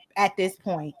at this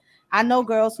point. I know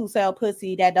girls who sell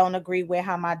pussy that don't agree with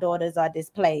how my daughters are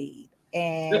displayed.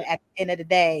 And at the end of the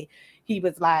day, he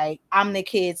was like, I'm the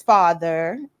kid's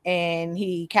father. And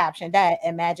he captioned that,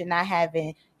 imagine not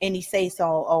having any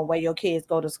say-so on where your kids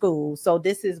go to school. So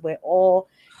this is where all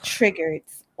triggered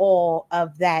all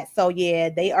of that. So yeah,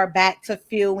 they are back to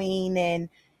fewing and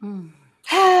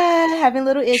having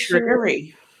little issues.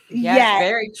 Triggery. Yes,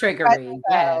 very triggery.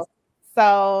 Yes.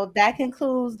 So that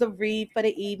concludes the read for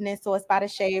the evening. So it's by the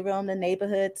Shade Room, the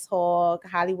Neighborhood Talk,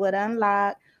 Hollywood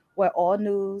Unlocked, where all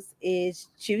news is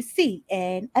juicy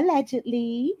and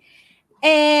allegedly.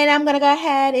 And I'm gonna go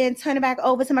ahead and turn it back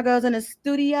over to my girls in the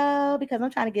studio because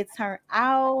I'm trying to get turned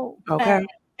out. Okay.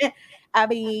 I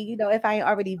mean, if I ain't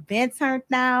already been turned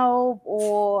out,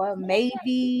 or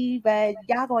maybe, but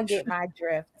y'all gonna get my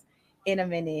drift in a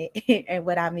minute and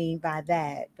what I mean by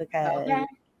that, because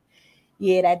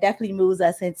yeah, that definitely moves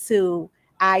us into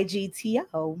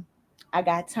IGTO. I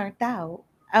got turned out.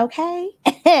 Okay.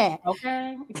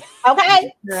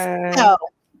 Okay. So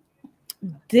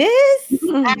this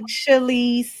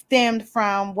actually stemmed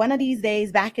from one of these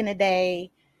days back in the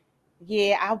day.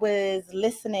 Yeah, I was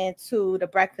listening to The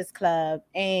Breakfast Club,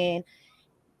 and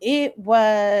it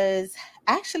was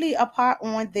actually a part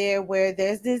on there where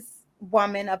there's this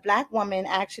woman, a Black woman,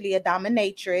 actually a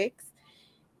dominatrix,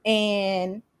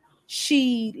 and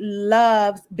she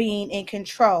loves being in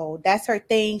control. That's her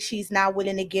thing. She's not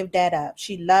willing to give that up.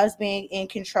 She loves being in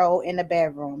control in the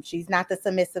bedroom. She's not the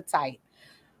submissive type.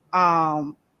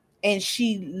 And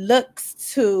she looks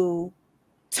to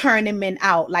turning men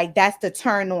out, like that's the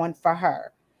turn on for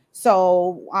her.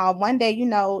 So one day,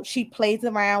 she plays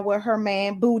around with her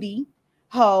man Booty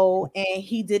Ho, and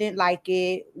he didn't like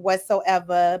it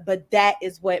whatsoever, but that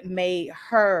is what made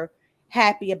her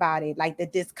happy about it, like the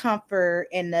discomfort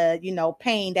and the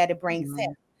pain that it brings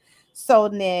him. So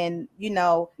then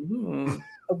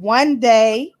one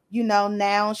day,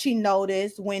 now she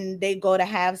noticed when they go to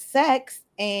have sex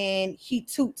and he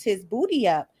toots his booty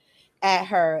up at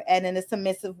her, and in a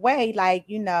submissive way, like,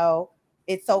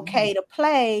 it's okay to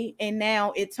play, and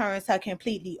now it turns her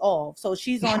completely off. So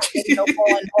she's on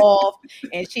going off,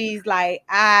 and she's like,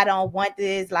 I don't want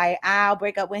this, like, I'll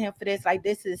break up with him for this, like,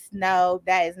 that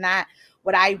is not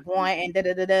what I want, and but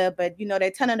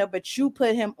they're telling her, but you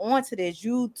put him onto this,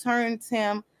 you turned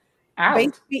him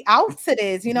basically out to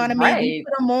this. You know what I mean? You Right.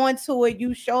 put them on to it,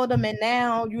 you show them, and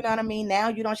now you know what I mean. Now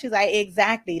you don't. She's like,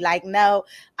 exactly. Like, no,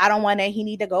 I don't want to. He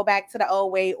need to go back to the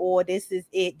old way, or this is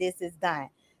it. This is done.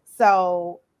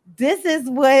 So this is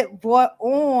what brought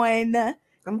on that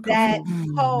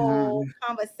whole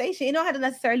conversation. You don't have to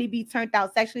necessarily be turned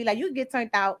out sexually. Like, you can get turned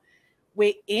out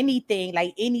with anything,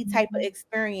 like any type of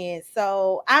experience.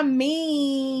 So I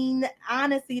mean,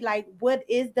 honestly, like, what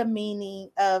is the meaning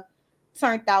of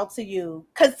turned out to you?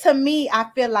 Because to me, I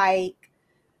feel like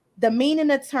the meaning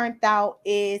of turned out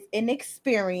is an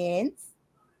experience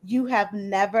you have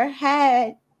never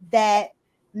had that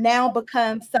now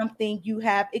becomes something you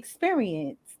have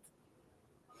experienced.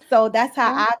 So that's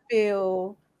how I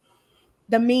feel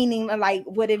the meaning of, like,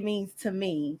 what it means to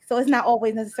me. So it's not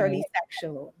always necessarily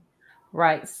sexual.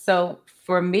 Right. So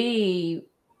for me,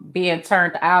 being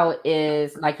turned out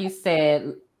is, like you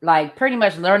said, like pretty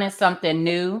much learning something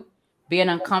new, being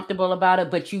uncomfortable about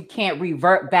it, but you can't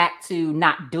revert back to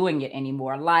not doing it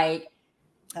anymore. Like,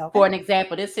 for an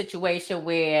example, this situation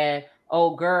where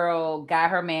old girl got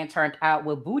her man turned out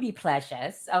with booty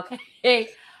pleasures. Okay.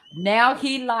 Now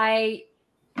he like,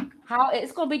 how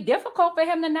it's gonna be difficult for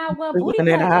him to now wear booty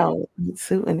Suiting it pleasures. out.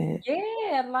 Suiting it.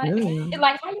 Yeah, like, Mm.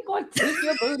 like how you gonna tweak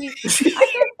your booty?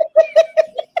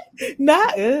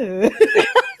 Not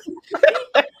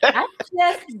I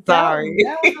just Sorry. don't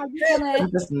know how you gonna.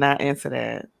 I'm just not into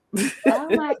that. Oh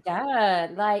my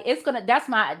god! Like, it's gonna. That's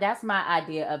my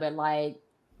idea of it. Like,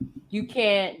 you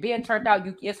can't being turned out.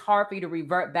 It's hard for you to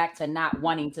revert back to not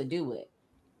wanting to do it.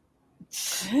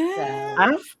 So,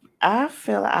 I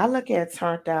feel I look at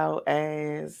turned out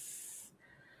as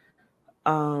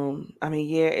I mean,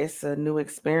 yeah, it's a new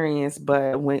experience,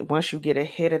 but once you get a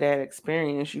hit of that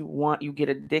experience, you get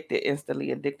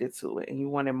instantly addicted to it, and you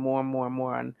want it more and more and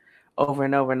more, and over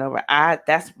and over and over.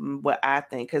 That's what I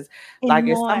think, because like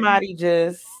if somebody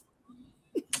just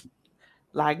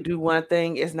like do one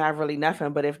thing, it's not really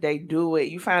nothing. But if they do it,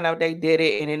 you find out they did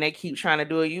it, and then they keep trying to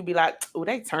do it, you be like, oh,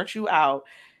 they turned you out.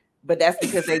 But that's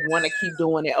because they want to keep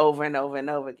doing it over and over and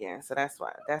over again. So that's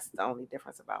the only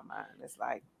difference about mine. It's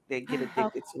like they get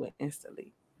addicted to it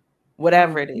instantly,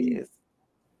 whatever it is.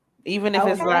 Even if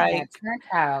it's like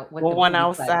going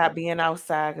outside, being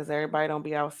outside, because everybody don't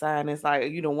be outside, and it's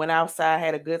like you went outside,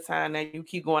 had a good time, and you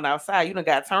keep going outside, you done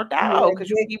got turned out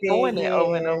because you keep doing it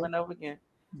over and over and over again.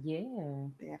 Yeah,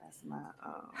 that's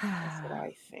what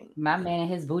I think. My man and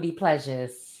his booty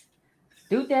pleasures.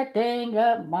 Do that thing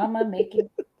up, mama, make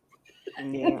it.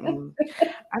 Yeah,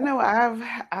 I know.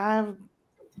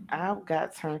 I've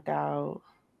got turned out.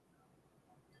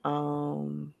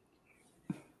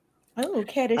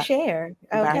 Care to share?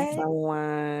 By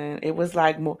someone. It was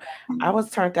like more. I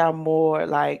was turned out more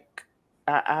like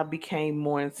I became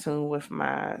more in tune with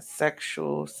my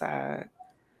sexual side.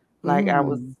 Like I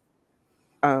was.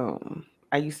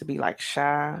 I used to be like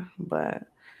shy, but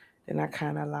then I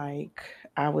kind of like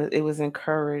It was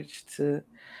encouraged to.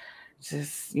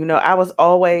 Just, I was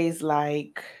always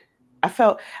like, I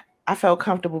felt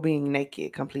comfortable being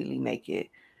naked, completely naked,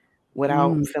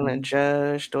 without feeling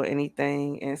judged or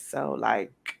anything. And so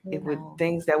like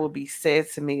things that would be said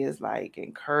to me is like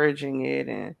encouraging it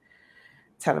and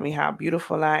telling me how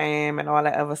beautiful I am and all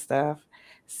that other stuff.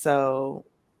 So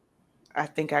I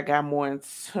think I got more in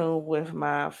tune with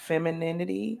my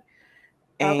femininity.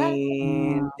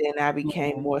 And then I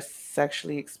became more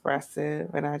sexually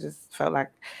expressive, and I just felt like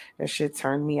that shit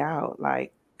turned me out,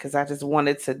 like, because I just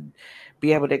wanted to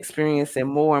be able to experience it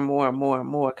more and more and more and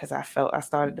more, because I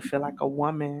started to feel like a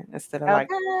woman instead of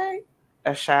like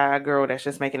a shy girl that's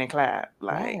just making it clap,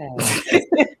 like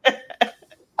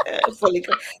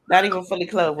not even fully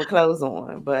clothed with clothes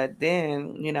on. But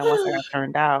then, once I got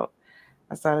turned out,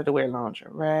 I started to wear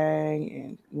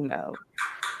lingerie and,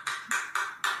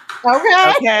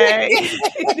 Okay.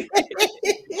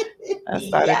 I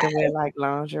started to wear like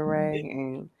lingerie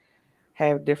and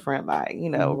have different like,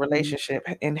 relationship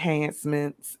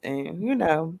enhancements and,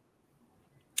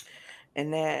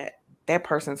 and that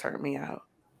person turned me out.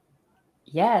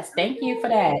 Yes, thank you for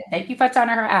that. Thank you for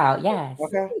turning her out. Yes.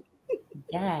 Okay.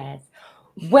 Yes.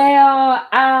 Well,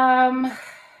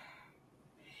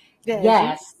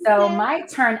 yes. So my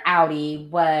turn outie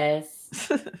was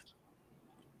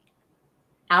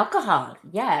alcohol.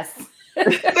 Yes.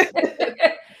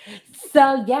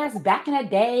 So yes, back in the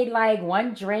day, like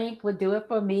one drink would do it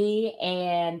for me.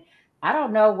 And I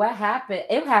don't know what happened.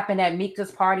 It happened at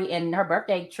Mika's party and her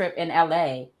birthday trip in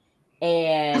LA.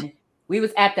 And we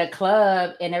was at the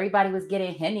club and everybody was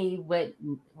getting Henny with,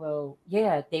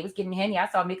 they was getting Henny. I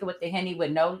saw Mika with the Henny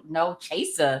with no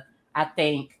chaser, I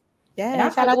think. Yeah,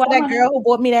 shout out to that girl who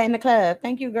bought me that in the club.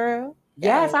 Thank you, girl.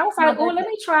 Yes, Yes. I was like, oh, let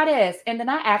me try this. And then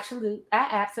I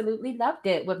absolutely loved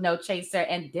it with no chaser.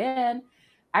 And then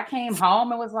I came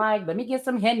home and was like, let me get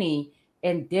some Henny.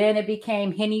 And then it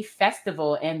became Henny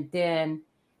Festival. And then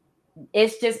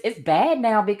it's bad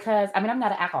now because I mean, I'm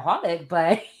not an alcoholic,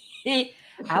 but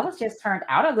I was just turned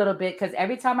out a little bit because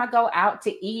every time I go out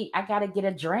to eat, I got to get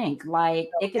a drink. Like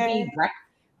it could be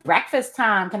breakfast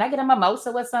time. Can I get a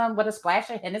mimosa with a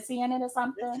splash of Hennessy in it or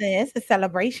something? It's a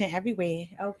celebration everywhere.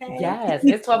 Okay. Yes,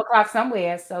 it's 12 o'clock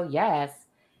somewhere. So yes.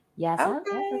 Yes.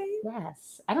 Okay.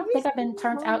 Yes. I don't think I've been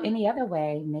turned out any other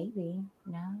way. Maybe.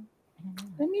 No. I don't know.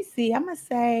 Let me see. I'm gonna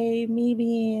say me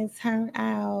being turned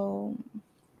out.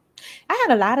 I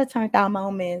had a lot of turned out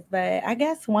moments, but I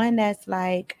guess one that's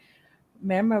like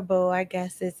memorable, I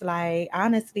guess it's like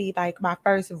honestly like my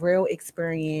first real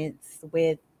experience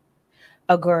with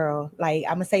a girl. Like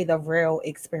I'm gonna say the real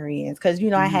experience because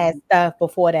I had stuff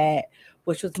before that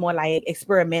which was more like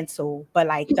experimental, but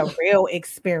like the real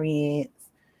experience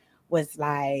was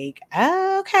like,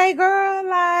 okay, girl,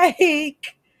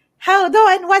 like hold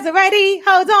on, wasn't ready,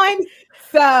 hold on.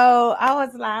 So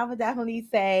I would definitely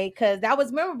say because that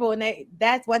was memorable, and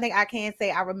that's one thing I can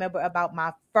say I remember about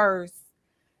my first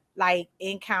like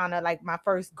encounter, like my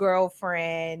first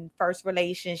girlfriend, first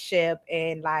relationship,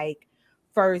 and like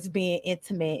first being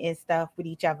intimate and stuff with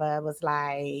each other was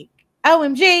like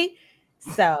OMG.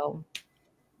 So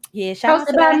yeah, shout out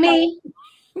to by me.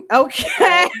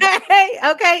 Okay,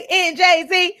 okay, and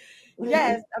Jay-Z.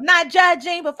 Yes, I'm not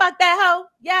judging, but fuck that hoe.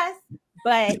 Yes,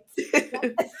 but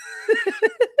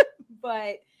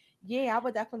but yeah, I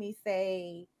would definitely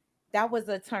say that was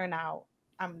a turnout.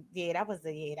 That was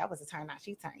a turnout.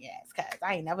 She turned yes, cause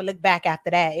I ain't never looked back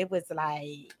after that. It was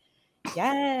like,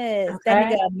 yes,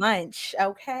 that nigga a munch,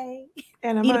 okay,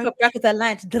 and eat it for breakfast or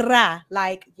lunch, dra,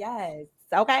 like yes,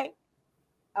 okay,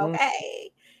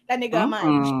 that nigga a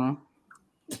munch.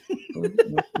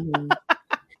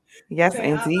 Yes,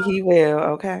 auntie, he will.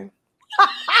 Okay.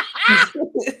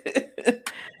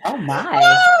 Oh my!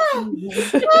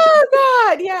 Oh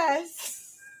God,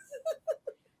 yes.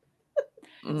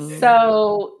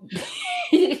 So,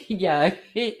 yeah.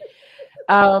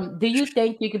 Do you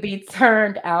think you could be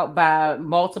turned out by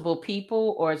multiple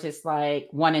people, or just like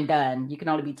one and done? You can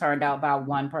only be turned out by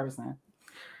one person.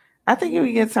 I think you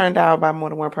get turned out by more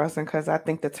than one person because I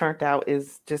think the turned out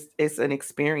is it's an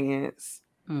experience.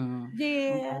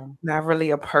 Yeah, not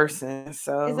really a person.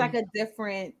 So it's like a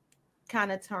different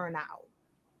kind of turnout.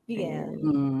 Yeah,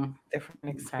 different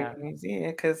experience. Yeah,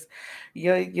 because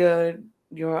your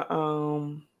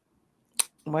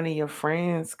one of your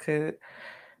friends could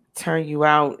turn you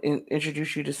out and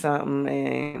introduce you to something,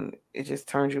 and it just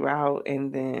turns you out,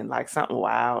 and then like something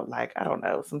wild, like I don't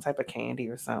know, some type of candy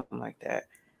or something like that.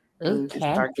 Ooh, you just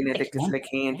start getting addicted to the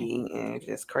candy and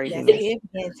just craziness.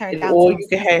 Or you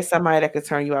could have somebody that could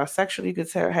turn you out sexually. You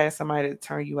could have somebody to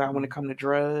turn you out when it comes to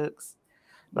drugs,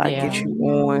 like get you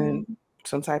on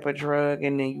some type of drug,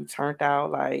 and then you turned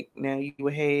out like now you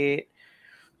a head,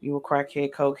 you a crackhead,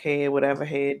 cokehead, whatever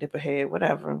head, dipper head,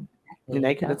 whatever. And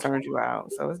they could have turned you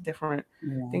out. So it's different.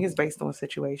 I think it's based on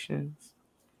situations.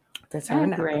 The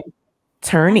turn out.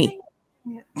 Turny.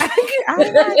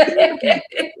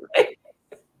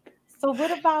 So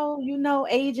what about,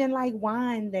 aging like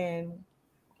wine then?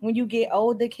 When you get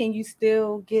older, can you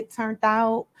still get turned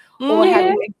out? Or have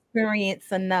you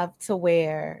experienced enough to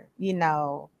where, you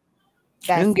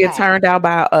can get turned out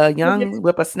by a young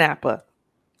whippersnapper.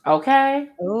 Okay.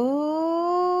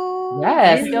 Oh.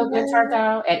 Yes, still get turned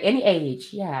out at any age.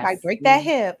 Yes. Like break that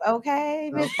hip. Okay,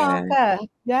 Miss Parker.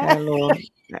 Yes.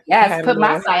 Yes, put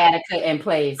my sciatica in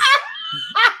place.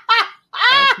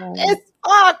 Miss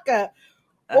Parker.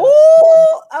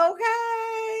 Oh,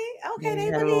 okay. Okay, they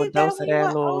had a little dose of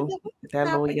that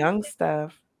little young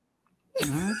stuff.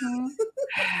 And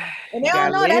they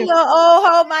don't know that little old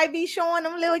hoe might be showing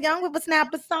them little young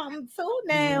whippersnapper something too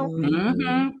now.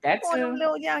 That's them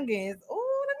little youngins.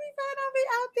 Oh, let me find out be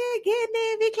out there getting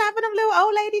it, be clapping them little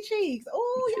old lady cheeks.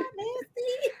 Oh, y'all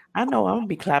nasty. I know I'm gonna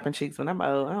be clapping cheeks when I'm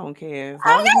old. I don't care.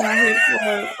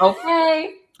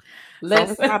 Okay.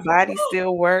 As my body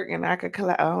still work and I could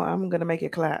clap. Oh, I'm gonna make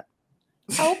it clap.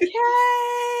 Okay.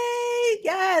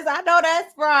 Yes, I know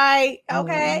that's right.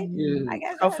 Okay. I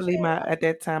guess hopefully at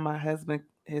that time my husband,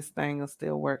 his thing will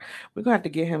still work. We're gonna have to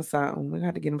get him something. We're gonna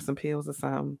have to get him some pills or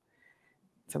something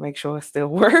to make sure it still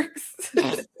works.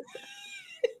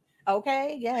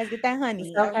 Okay, yes, get that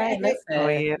honey. Okay, listen. Oh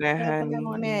yeah, that honey.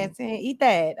 On that. Eat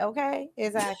that. Okay,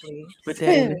 exactly. Put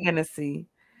that in the Hennessy.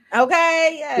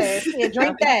 Okay, yes. Yeah,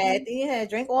 drink that. Yeah,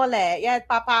 drink all that. Yes,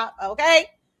 pop. Okay.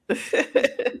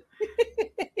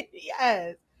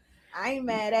 Yes. I ain't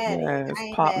mad at it. Yes, I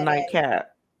ain't pop mad at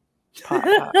nightcap. Pop,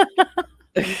 pop.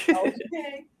 it.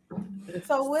 Okay.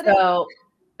 So what? So,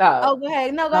 Oh, go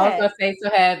ahead. No, go I was ahead. gonna say, so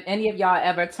have any of y'all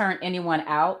ever turned anyone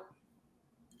out?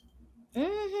 I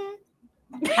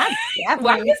Why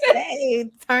definitely you say-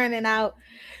 say turning out.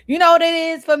 You know what it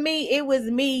is for me? It was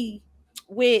me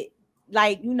with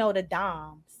like, you know, the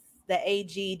doms, the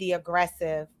AG, the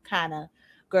aggressive kind of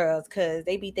girls, because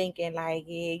they be thinking like,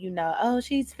 yeah, you know, oh,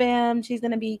 she's femme, she's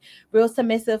gonna be real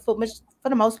submissive. For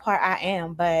the most part, I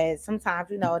am, but sometimes,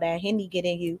 you know, that Henny get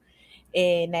in you.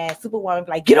 And that Superwoman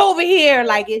be like, get over here,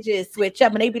 like it just switch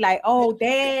up, and they be like, oh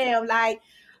damn, like,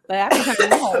 but I be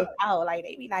turning them out, like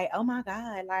they be like, oh my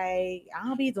god, like I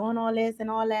don't be doing all this and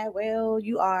all that. Well,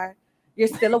 you're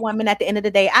still a woman at the end of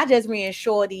the day. I just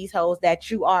reassure these hoes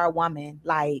that you are a woman.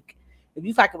 Like if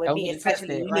you fucking with Don't me, get especially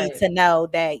twisted, you right. need to know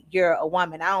that you're a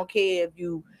woman. I don't care if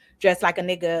you dress like a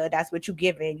nigga, that's what you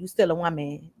giving. You still a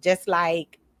woman. Just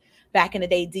like back in the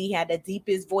day, D had the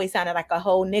deepest voice, sounded like a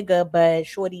whole nigga, but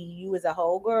shorty, you was a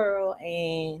whole girl,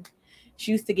 and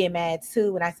she used to get mad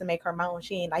too when I used to make her moan.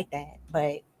 She ain't like that,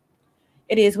 but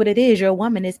it is what it is. You're a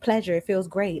woman. It's pleasure. It feels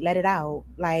great. Let it out.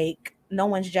 Like no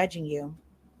one's judging you.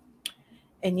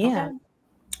 And yeah,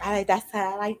 that's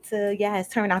how I like to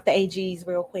turn out the AGs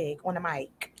real quick on the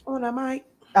mic. On the mic.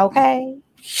 Okay.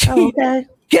 Oh, okay.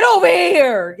 Get over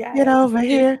here. Yes. Get over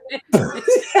here.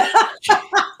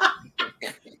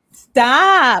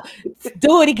 Stop.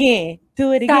 Do it again.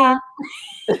 Do it again.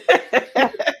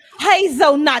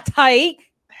 Hazelnutty.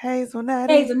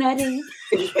 Hazelnutty.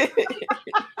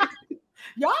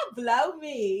 Y'all blow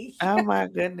me. Oh my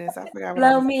goodness. I forgot what Blow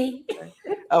I was me. saying.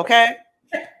 Okay.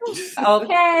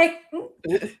 Okay.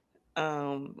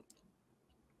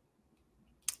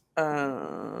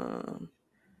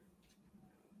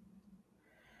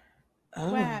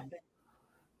 What happened?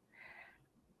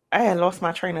 I had lost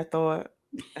my train of thought.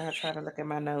 I tried to look at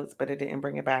my notes, but it didn't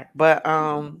bring it back. But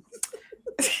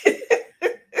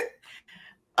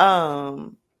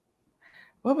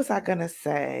what was I gonna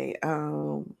say?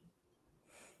 Oh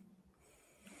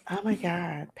my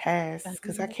God, pass,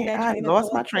 because I can't. I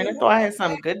lost my train of thought. I had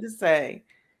something good to say.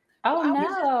 Oh I was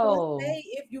just gonna no. say,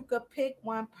 if you could pick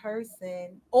one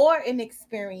person or an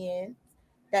experience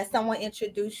that someone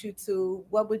introduced you to,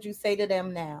 what would you say to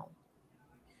them now?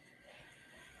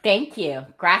 Thank you.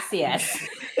 Gracias.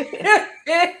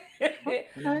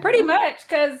 Pretty much,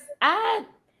 because I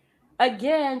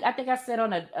think I said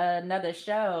on another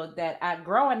show that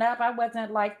growing up, I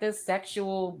wasn't like this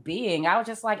sexual being. I was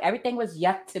just like, everything was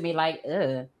yuck to me. Like,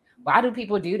 ugh, why do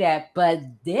people do that? But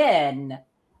then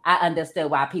I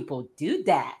understood why people do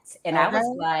that. And I was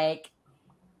like,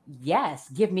 yes,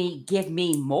 give me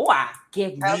more.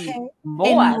 Give me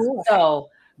more. So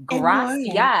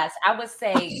gracias. I would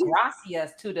say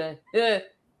gracias to the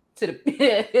to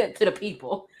the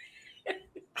people.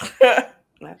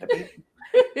 Not the people.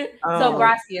 So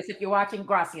gracias, if you're watching,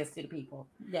 gracias to the people.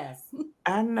 Yes.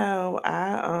 I know.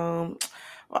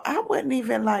 Well, I wouldn't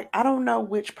even like, I don't know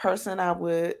which person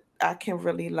I can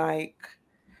really like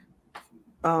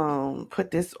put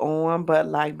this on, but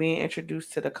like being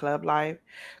introduced to the club life,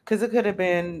 because it could have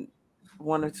been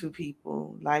one or two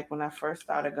people. Like when I first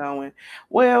started going,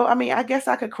 well, I mean, I guess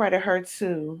I could credit her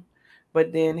too,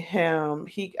 but then him,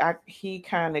 he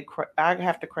kind of, I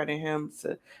have to credit him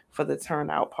for the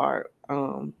turnout part.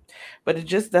 But it's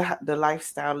just the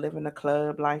lifestyle, living the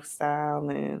club lifestyle,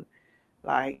 and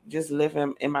like just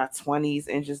living in my 20s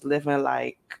and just living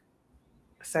like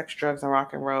sex, drugs, and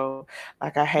rock and roll.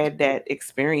 Like I had that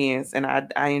experience and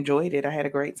I enjoyed it. I had a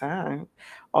great time.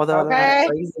 Although a lot of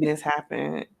craziness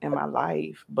happened in my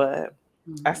life, but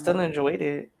I still enjoyed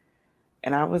it.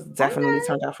 And I was definitely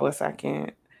turned out for a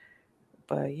second.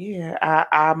 But yeah,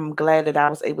 I'm glad that I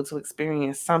was able to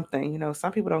experience something. You know,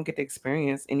 some people don't get to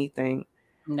experience anything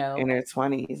in their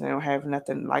 20s. They don't have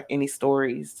nothing like any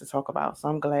stories to talk about. So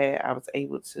I'm glad I was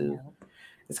able to,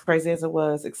 as crazy as it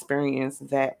was, experience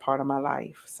that part of my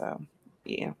life. So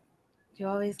yeah. You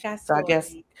always got stories. So I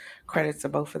guess credit to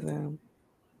both of them.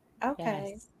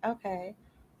 Okay. Yes. Okay.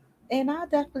 And I'll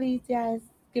definitely just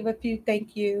give a few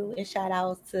thank you and shout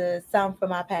outs to some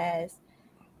from my past.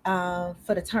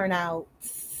 For the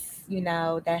turnouts, you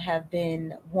know, that have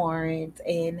been warranted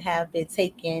and have been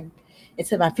taken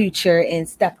into my future and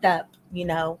stepped up, you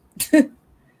know,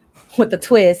 with the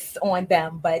twists on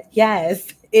them. But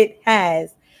yes, it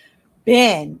has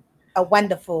been a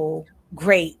wonderful,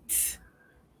 great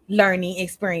learning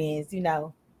experience, you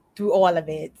know, through all of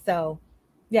it. So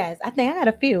yes, I think I had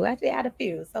a few. Actually, I had a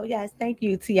few. So yes, thank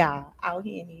you to y'all out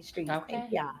here in these streets. Okay.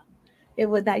 Thank y'all. It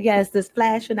would not, yes, this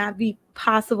flash would not be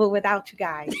possible without you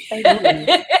guys.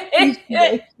 Thank you.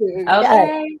 you. Yes.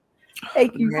 Okay.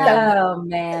 Thank you so much. Oh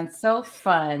man, so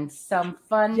fun. Some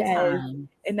fun Yes. time.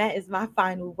 And that is my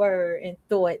final word and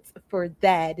thoughts for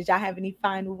that. Did y'all have any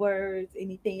final words?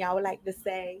 Anything y'all would like to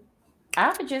say?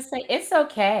 I would just say it's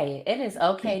okay. It is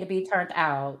okay to be turned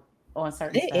out on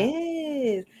certain It stuff.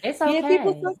 is. It's Yeah,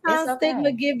 people okay. It's sometimes stigma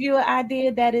okay. give you an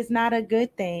idea that is not a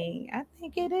good thing. I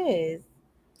think it is.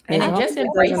 As And long just as it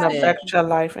embrace doesn't it. affect your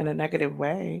life in a negative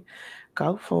way,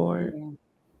 go for it. Yeah,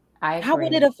 I How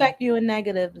would it agree. affect you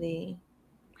negatively?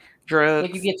 If you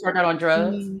Drugs get turned out on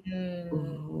drugs,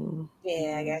 Mhm.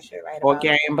 Yeah, I guess you're right or about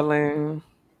that. gambling.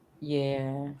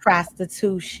 yeah,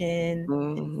 Prostitution and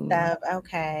Mhm. stuff.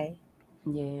 Okay.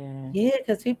 yeah, Yeah,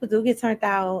 because people do get turned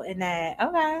out in that.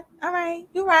 Okay. All right.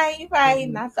 You're right. You're right.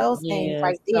 Mhm. Not those things yeah.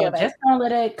 right So there. But just don't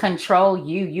let it control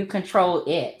you. You control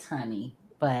it, honey.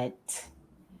 But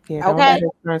Yeah, don't okay. let it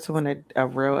turn to a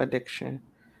real addiction,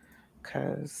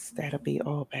 because that'll be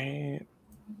all bad.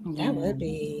 That yeah, would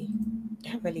be.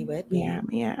 That really would be. Yeah,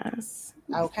 yes.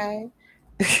 Okay.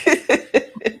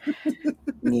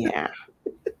 Yeah.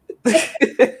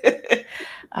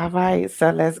 All right, so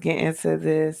let's get into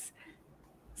this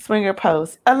swinger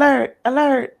post. Alert,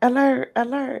 alert, alert,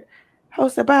 alert.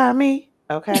 Hosted by me.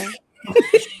 Okay.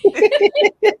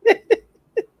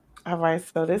 All right,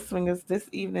 so this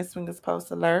evening swingers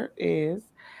post alert is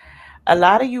a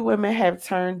lot of you women have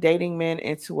turned dating men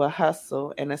into a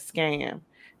hustle and a scam.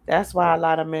 That's why a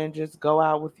lot of men just go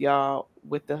out with y'all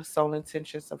with the sole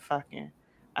intentions of fucking.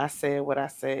 I said what I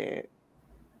said.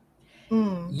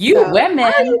 you So, How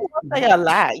women you gonna say a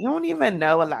lot? You don't even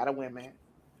know a lot of women.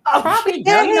 probably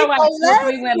do. You know, like so 2 or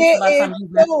 3 women let's about get something.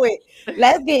 You into it.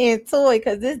 Let's get into it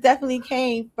because this definitely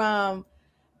came from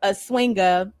a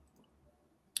swinger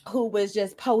who was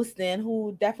just posting,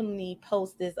 who definitely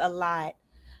posts a lot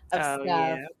of Oh stuff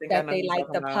yeah, I think I that know who they you're like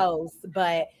talking to about. post.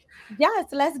 But yes,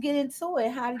 let's get into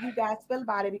it. How do you guys feel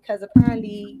about it? Because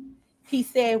apparently he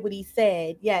said what he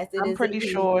said. Yes, it I'm is a pretty he.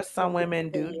 sure He said some what women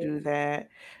he do said. that,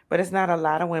 but it's not a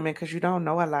lot of women because you don't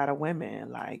know a lot of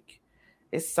women. Like,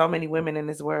 it's so many women in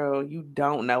this world, you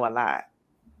don't know a lot.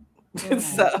 Right.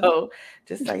 So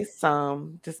just say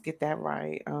some, just get that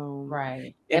right.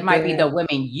 Right. It And might be the then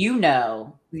women you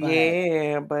know,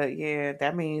 but yeah,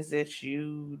 that means that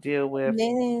you deal with And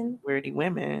then weirdy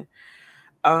women.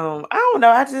 I don't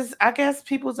know. I guess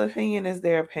people's opinion is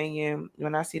their opinion.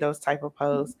 When I see those type of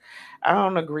posts, I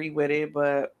don't agree with it,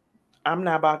 but I'm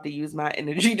not about to use my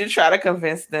energy to try to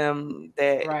convince them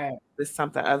that right. it's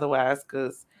something otherwise.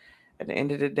 Because at the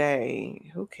end of the day,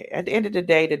 who cares? At the end of the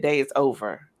day is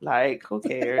over. Like, who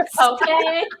cares?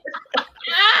 Okay.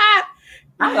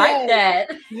 I like yes.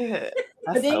 that. Yeah,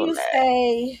 But that's then so you that.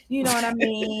 say, you know what I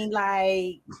mean?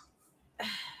 Like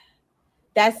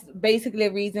that's basically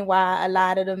a reason why a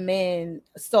lot of the men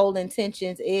sole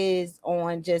intentions is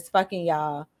on just fucking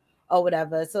y'all or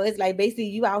whatever. So it's like basically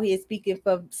you out here speaking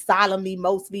for solemnly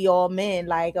mostly all men.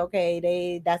 Like,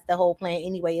 okay, that's the whole plan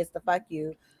anyway, is to fuck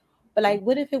you. But like,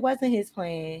 what if it wasn't his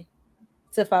plan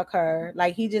to fuck her?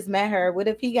 Like he just met her. What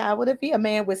if he a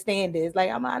man with standards? Like,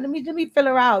 let me fill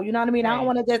her out. You know what I mean? I don't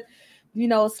Right. want to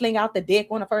just sling out the dick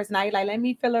on the first night. Like, let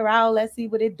me fill her out. Let's see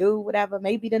what it do, whatever.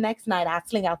 Maybe the next night I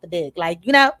sling out the dick. Like,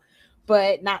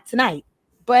 but not tonight.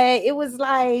 But it was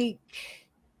like,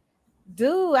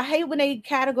 dude, I hate when they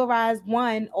categorize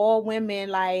all women,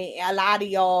 like a lot of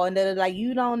y'all, and they're like,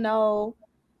 you don't know.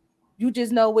 You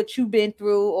just know what you've been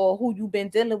through or who you've been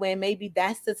dealing with. Maybe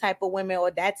that's the type of women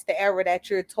or that's the era that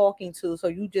you're talking to. So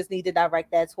you just need to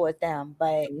direct that towards them.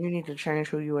 But You need to change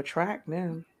who you attract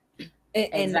now. and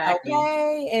Exactly.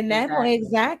 okay, and that point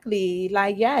Exactly. exactly,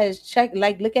 like yes, check,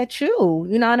 like look at you.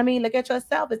 You know what I mean? Look at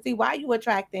yourself and see why you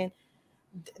attracting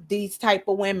these type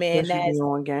of women. Because you be That's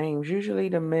on games. Usually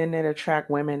the men that attract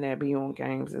women that be on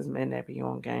games is men that be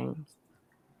on games.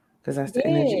 Because that's the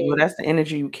energy. Well, yeah. that's the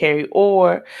energy you carry.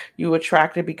 Or you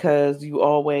attract it because you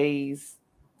always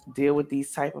deal with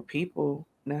these type of people.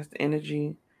 And that's the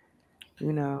energy,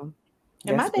 you know.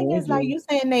 And my That's thing is like energy. you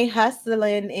saying they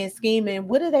hustling and scheming.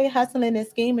 What are they hustling and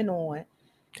scheming on?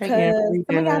 Taking Because free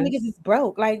some of y'all dinners. niggas is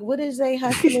broke. Like, what is they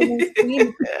hustling and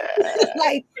scheming?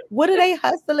 Like, what are they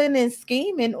hustling and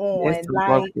scheming There's on? some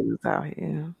broke Like, dudes out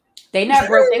here. They not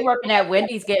broke. They working at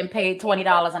Wendy's getting paid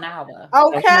 $20 an hour.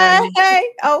 okay, Okay.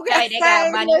 Okay, they got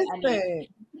okay, money. Honey.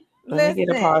 Let me get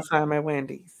a listen. part-time at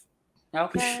Wendy's.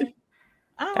 Okay.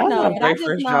 I That don't was know, my but I very just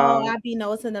first know job. I be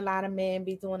noticing a lot of men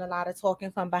be doing a lot of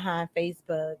talking from behind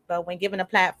Facebook. But when given a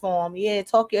platform, yeah,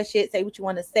 talk your shit, say what you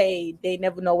want to say. They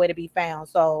never know where to be found.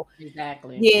 So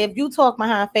Exactly. yeah, if you talk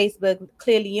behind Facebook,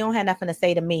 clearly you don't have nothing to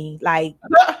say to me. Like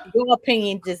your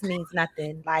opinion just means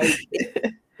nothing. Like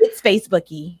it It's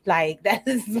Facebooky. Like that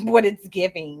is what it's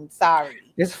giving.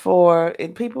 Sorry. It's for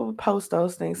and people post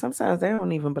those things. Sometimes they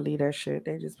don't even believe that shit.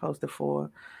 They just post it for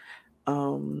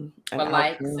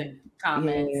likes and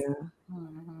comments.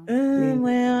 Yeah.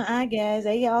 Well, I guess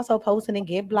they also posting and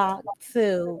get blocked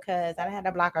too, because I had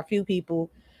to block a few people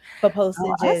for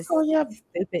posting just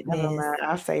stupidness. Never mind.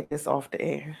 I'll say this off the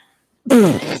air.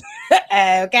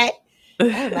 Okay.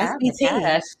 Must be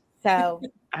tea. So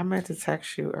I meant to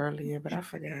text you earlier, but I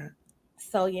forgot.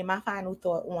 So yeah, my final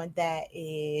thought on that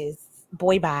is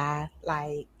boy bye.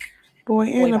 Like boy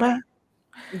and bye.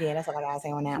 Yeah, that's all I gotta say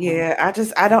on that. Yeah, I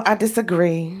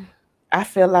disagree. I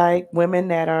feel like women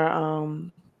that are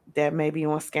that may be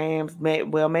on scams,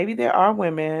 maybe there are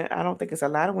women. I don't think it's a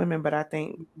lot of women, but I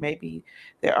think maybe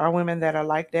there are women that are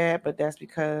like that, but that's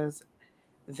because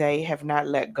they have not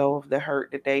let go of the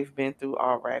hurt that they've been through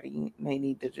already. They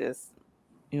need to just,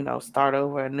 start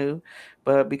over anew.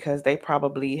 But because they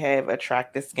probably have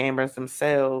attracted scammers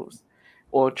themselves,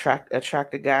 or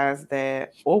attracted guys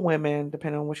that, or women,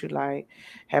 depending on what you like,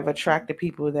 have attracted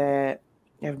people that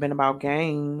have been about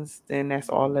games, then that's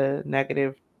all the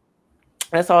negative.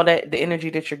 That's all that the energy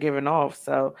that you're giving off.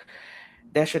 So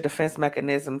that's your defense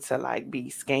mechanism to like be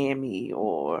scammy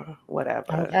or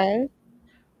whatever. Okay.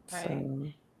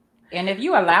 Right. And if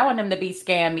you allowing them to be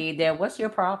scammy, then what's your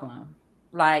problem?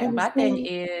 Like my thing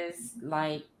is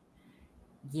like,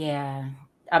 yeah.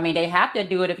 I mean, they have to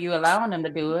do it if you're allowing them to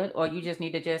do it, or you just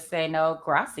need to just say no,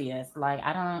 gracias. Like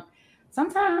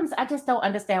sometimes I just don't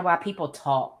understand why people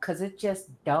talk, because it just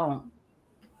don't.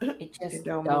 It just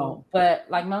don't. But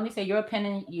like Melanie said, your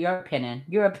opinion is your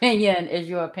opinion,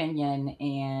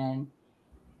 and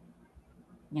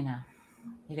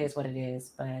it is what it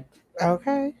is. But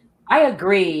okay, I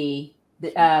agree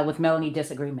with Melanie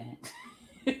disagreement.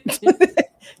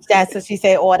 That's what she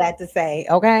said. All that to say,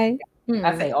 okay.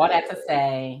 I say all that to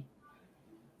say.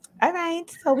 All right,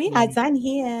 so we are done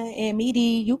here, and Meaty,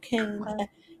 you can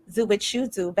do what you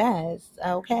do best,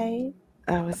 okay?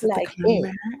 Oh, it's like the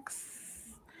climax.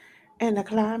 And the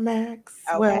climax.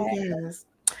 Okay. Well, yes.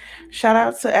 Shout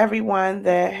out to everyone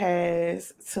that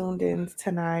has tuned in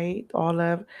tonight. All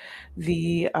of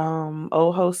the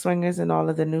old ho swingers and all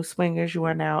of the new swingers. You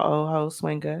are now old ho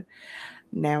swinger.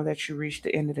 Now that you reached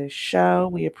the end of the show,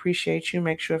 we appreciate you.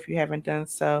 Make sure if you haven't done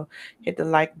so, hit the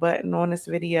like button on this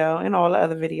video and all the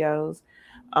other videos.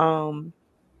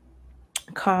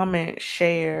 Comment,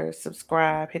 share,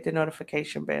 subscribe, hit the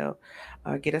notification bell.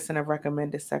 Get us in the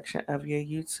recommended section of your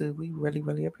YouTube. We really,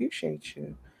 really appreciate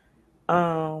you.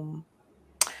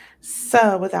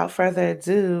 So without further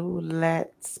ado,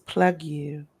 let's plug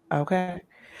you. Okay.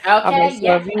 Okay,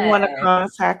 so if you want to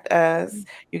contact us,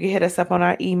 you can hit us up on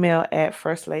our email at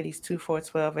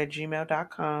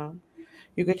firstladies2412@gmail.com.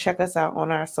 You can check us out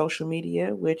on our social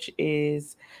media, which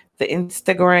is the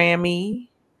Instagrammy,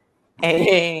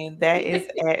 and that is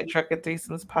at Drunken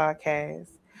Threesomes Podcast.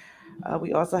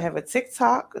 We also have a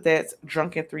TikTok that's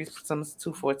Drunken Threesomes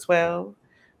 2412.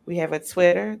 We have a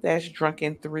Twitter that's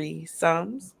Drunken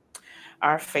Threesomes.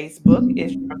 Our Facebook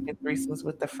is Drunken Threesomes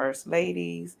with the First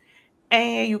Ladies.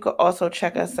 And you can also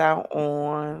check us out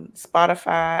on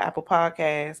Spotify, Apple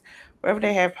Podcasts, wherever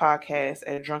they have podcasts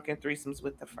at Drunken Threesomes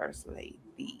with the First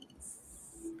Ladies.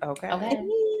 Okay.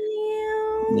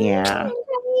 Yeah.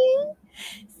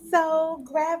 So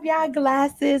grab y'all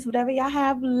glasses, whatever y'all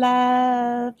have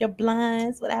left, your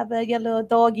blunts, whatever, your little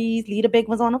doggies, leave the big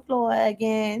ones on the floor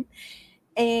again.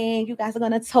 And you guys are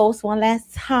going to toast one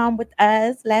last time with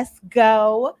us. Let's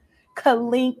go.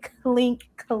 Clink, clink,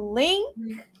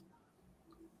 clink.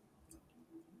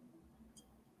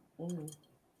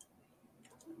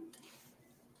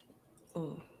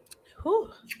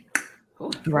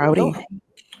 Rowdy.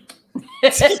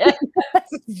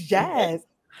 Yes.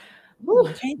 Ooh,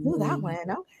 can't do that one.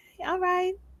 Okay. All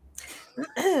right.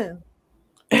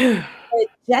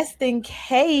 Just in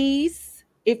case,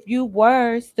 if you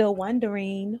were still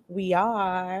wondering, we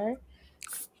are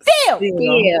still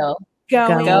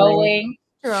going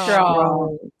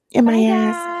strong. In my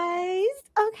ass. Guys.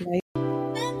 Okay.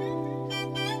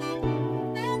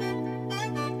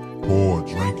 Pour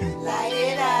drinking. Light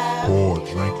it up. Pour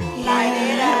drinking. Light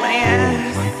it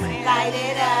up. Drinking. Light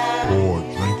it up. Pour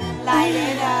drinking. Light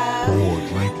it up. Pour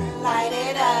drinking. Light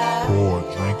it up. Pour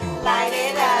drinking. Light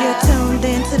it up. You're tuned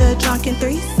into the Drunken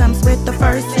Threesomes with the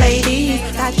First Ladies.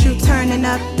 Got you turning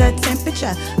up the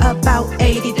temperature about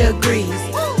 80 degrees.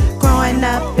 Growing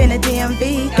up in a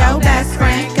DMV, go best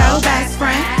friend, go best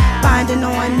friend. Bonding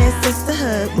on this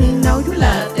sisterhood, we know you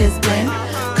love this blend.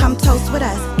 Come toast with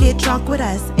us, get drunk with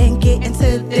us, and get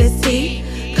into this tea.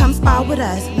 Come spar with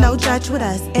us, no judge with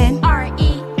us, and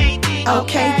R-E-A-D.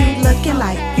 Okay, you looking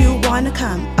like you wanna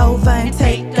come over and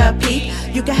take a peek.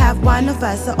 You can have one of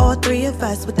us or all three of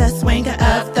us with the swinger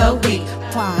of the week.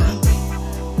 Wow.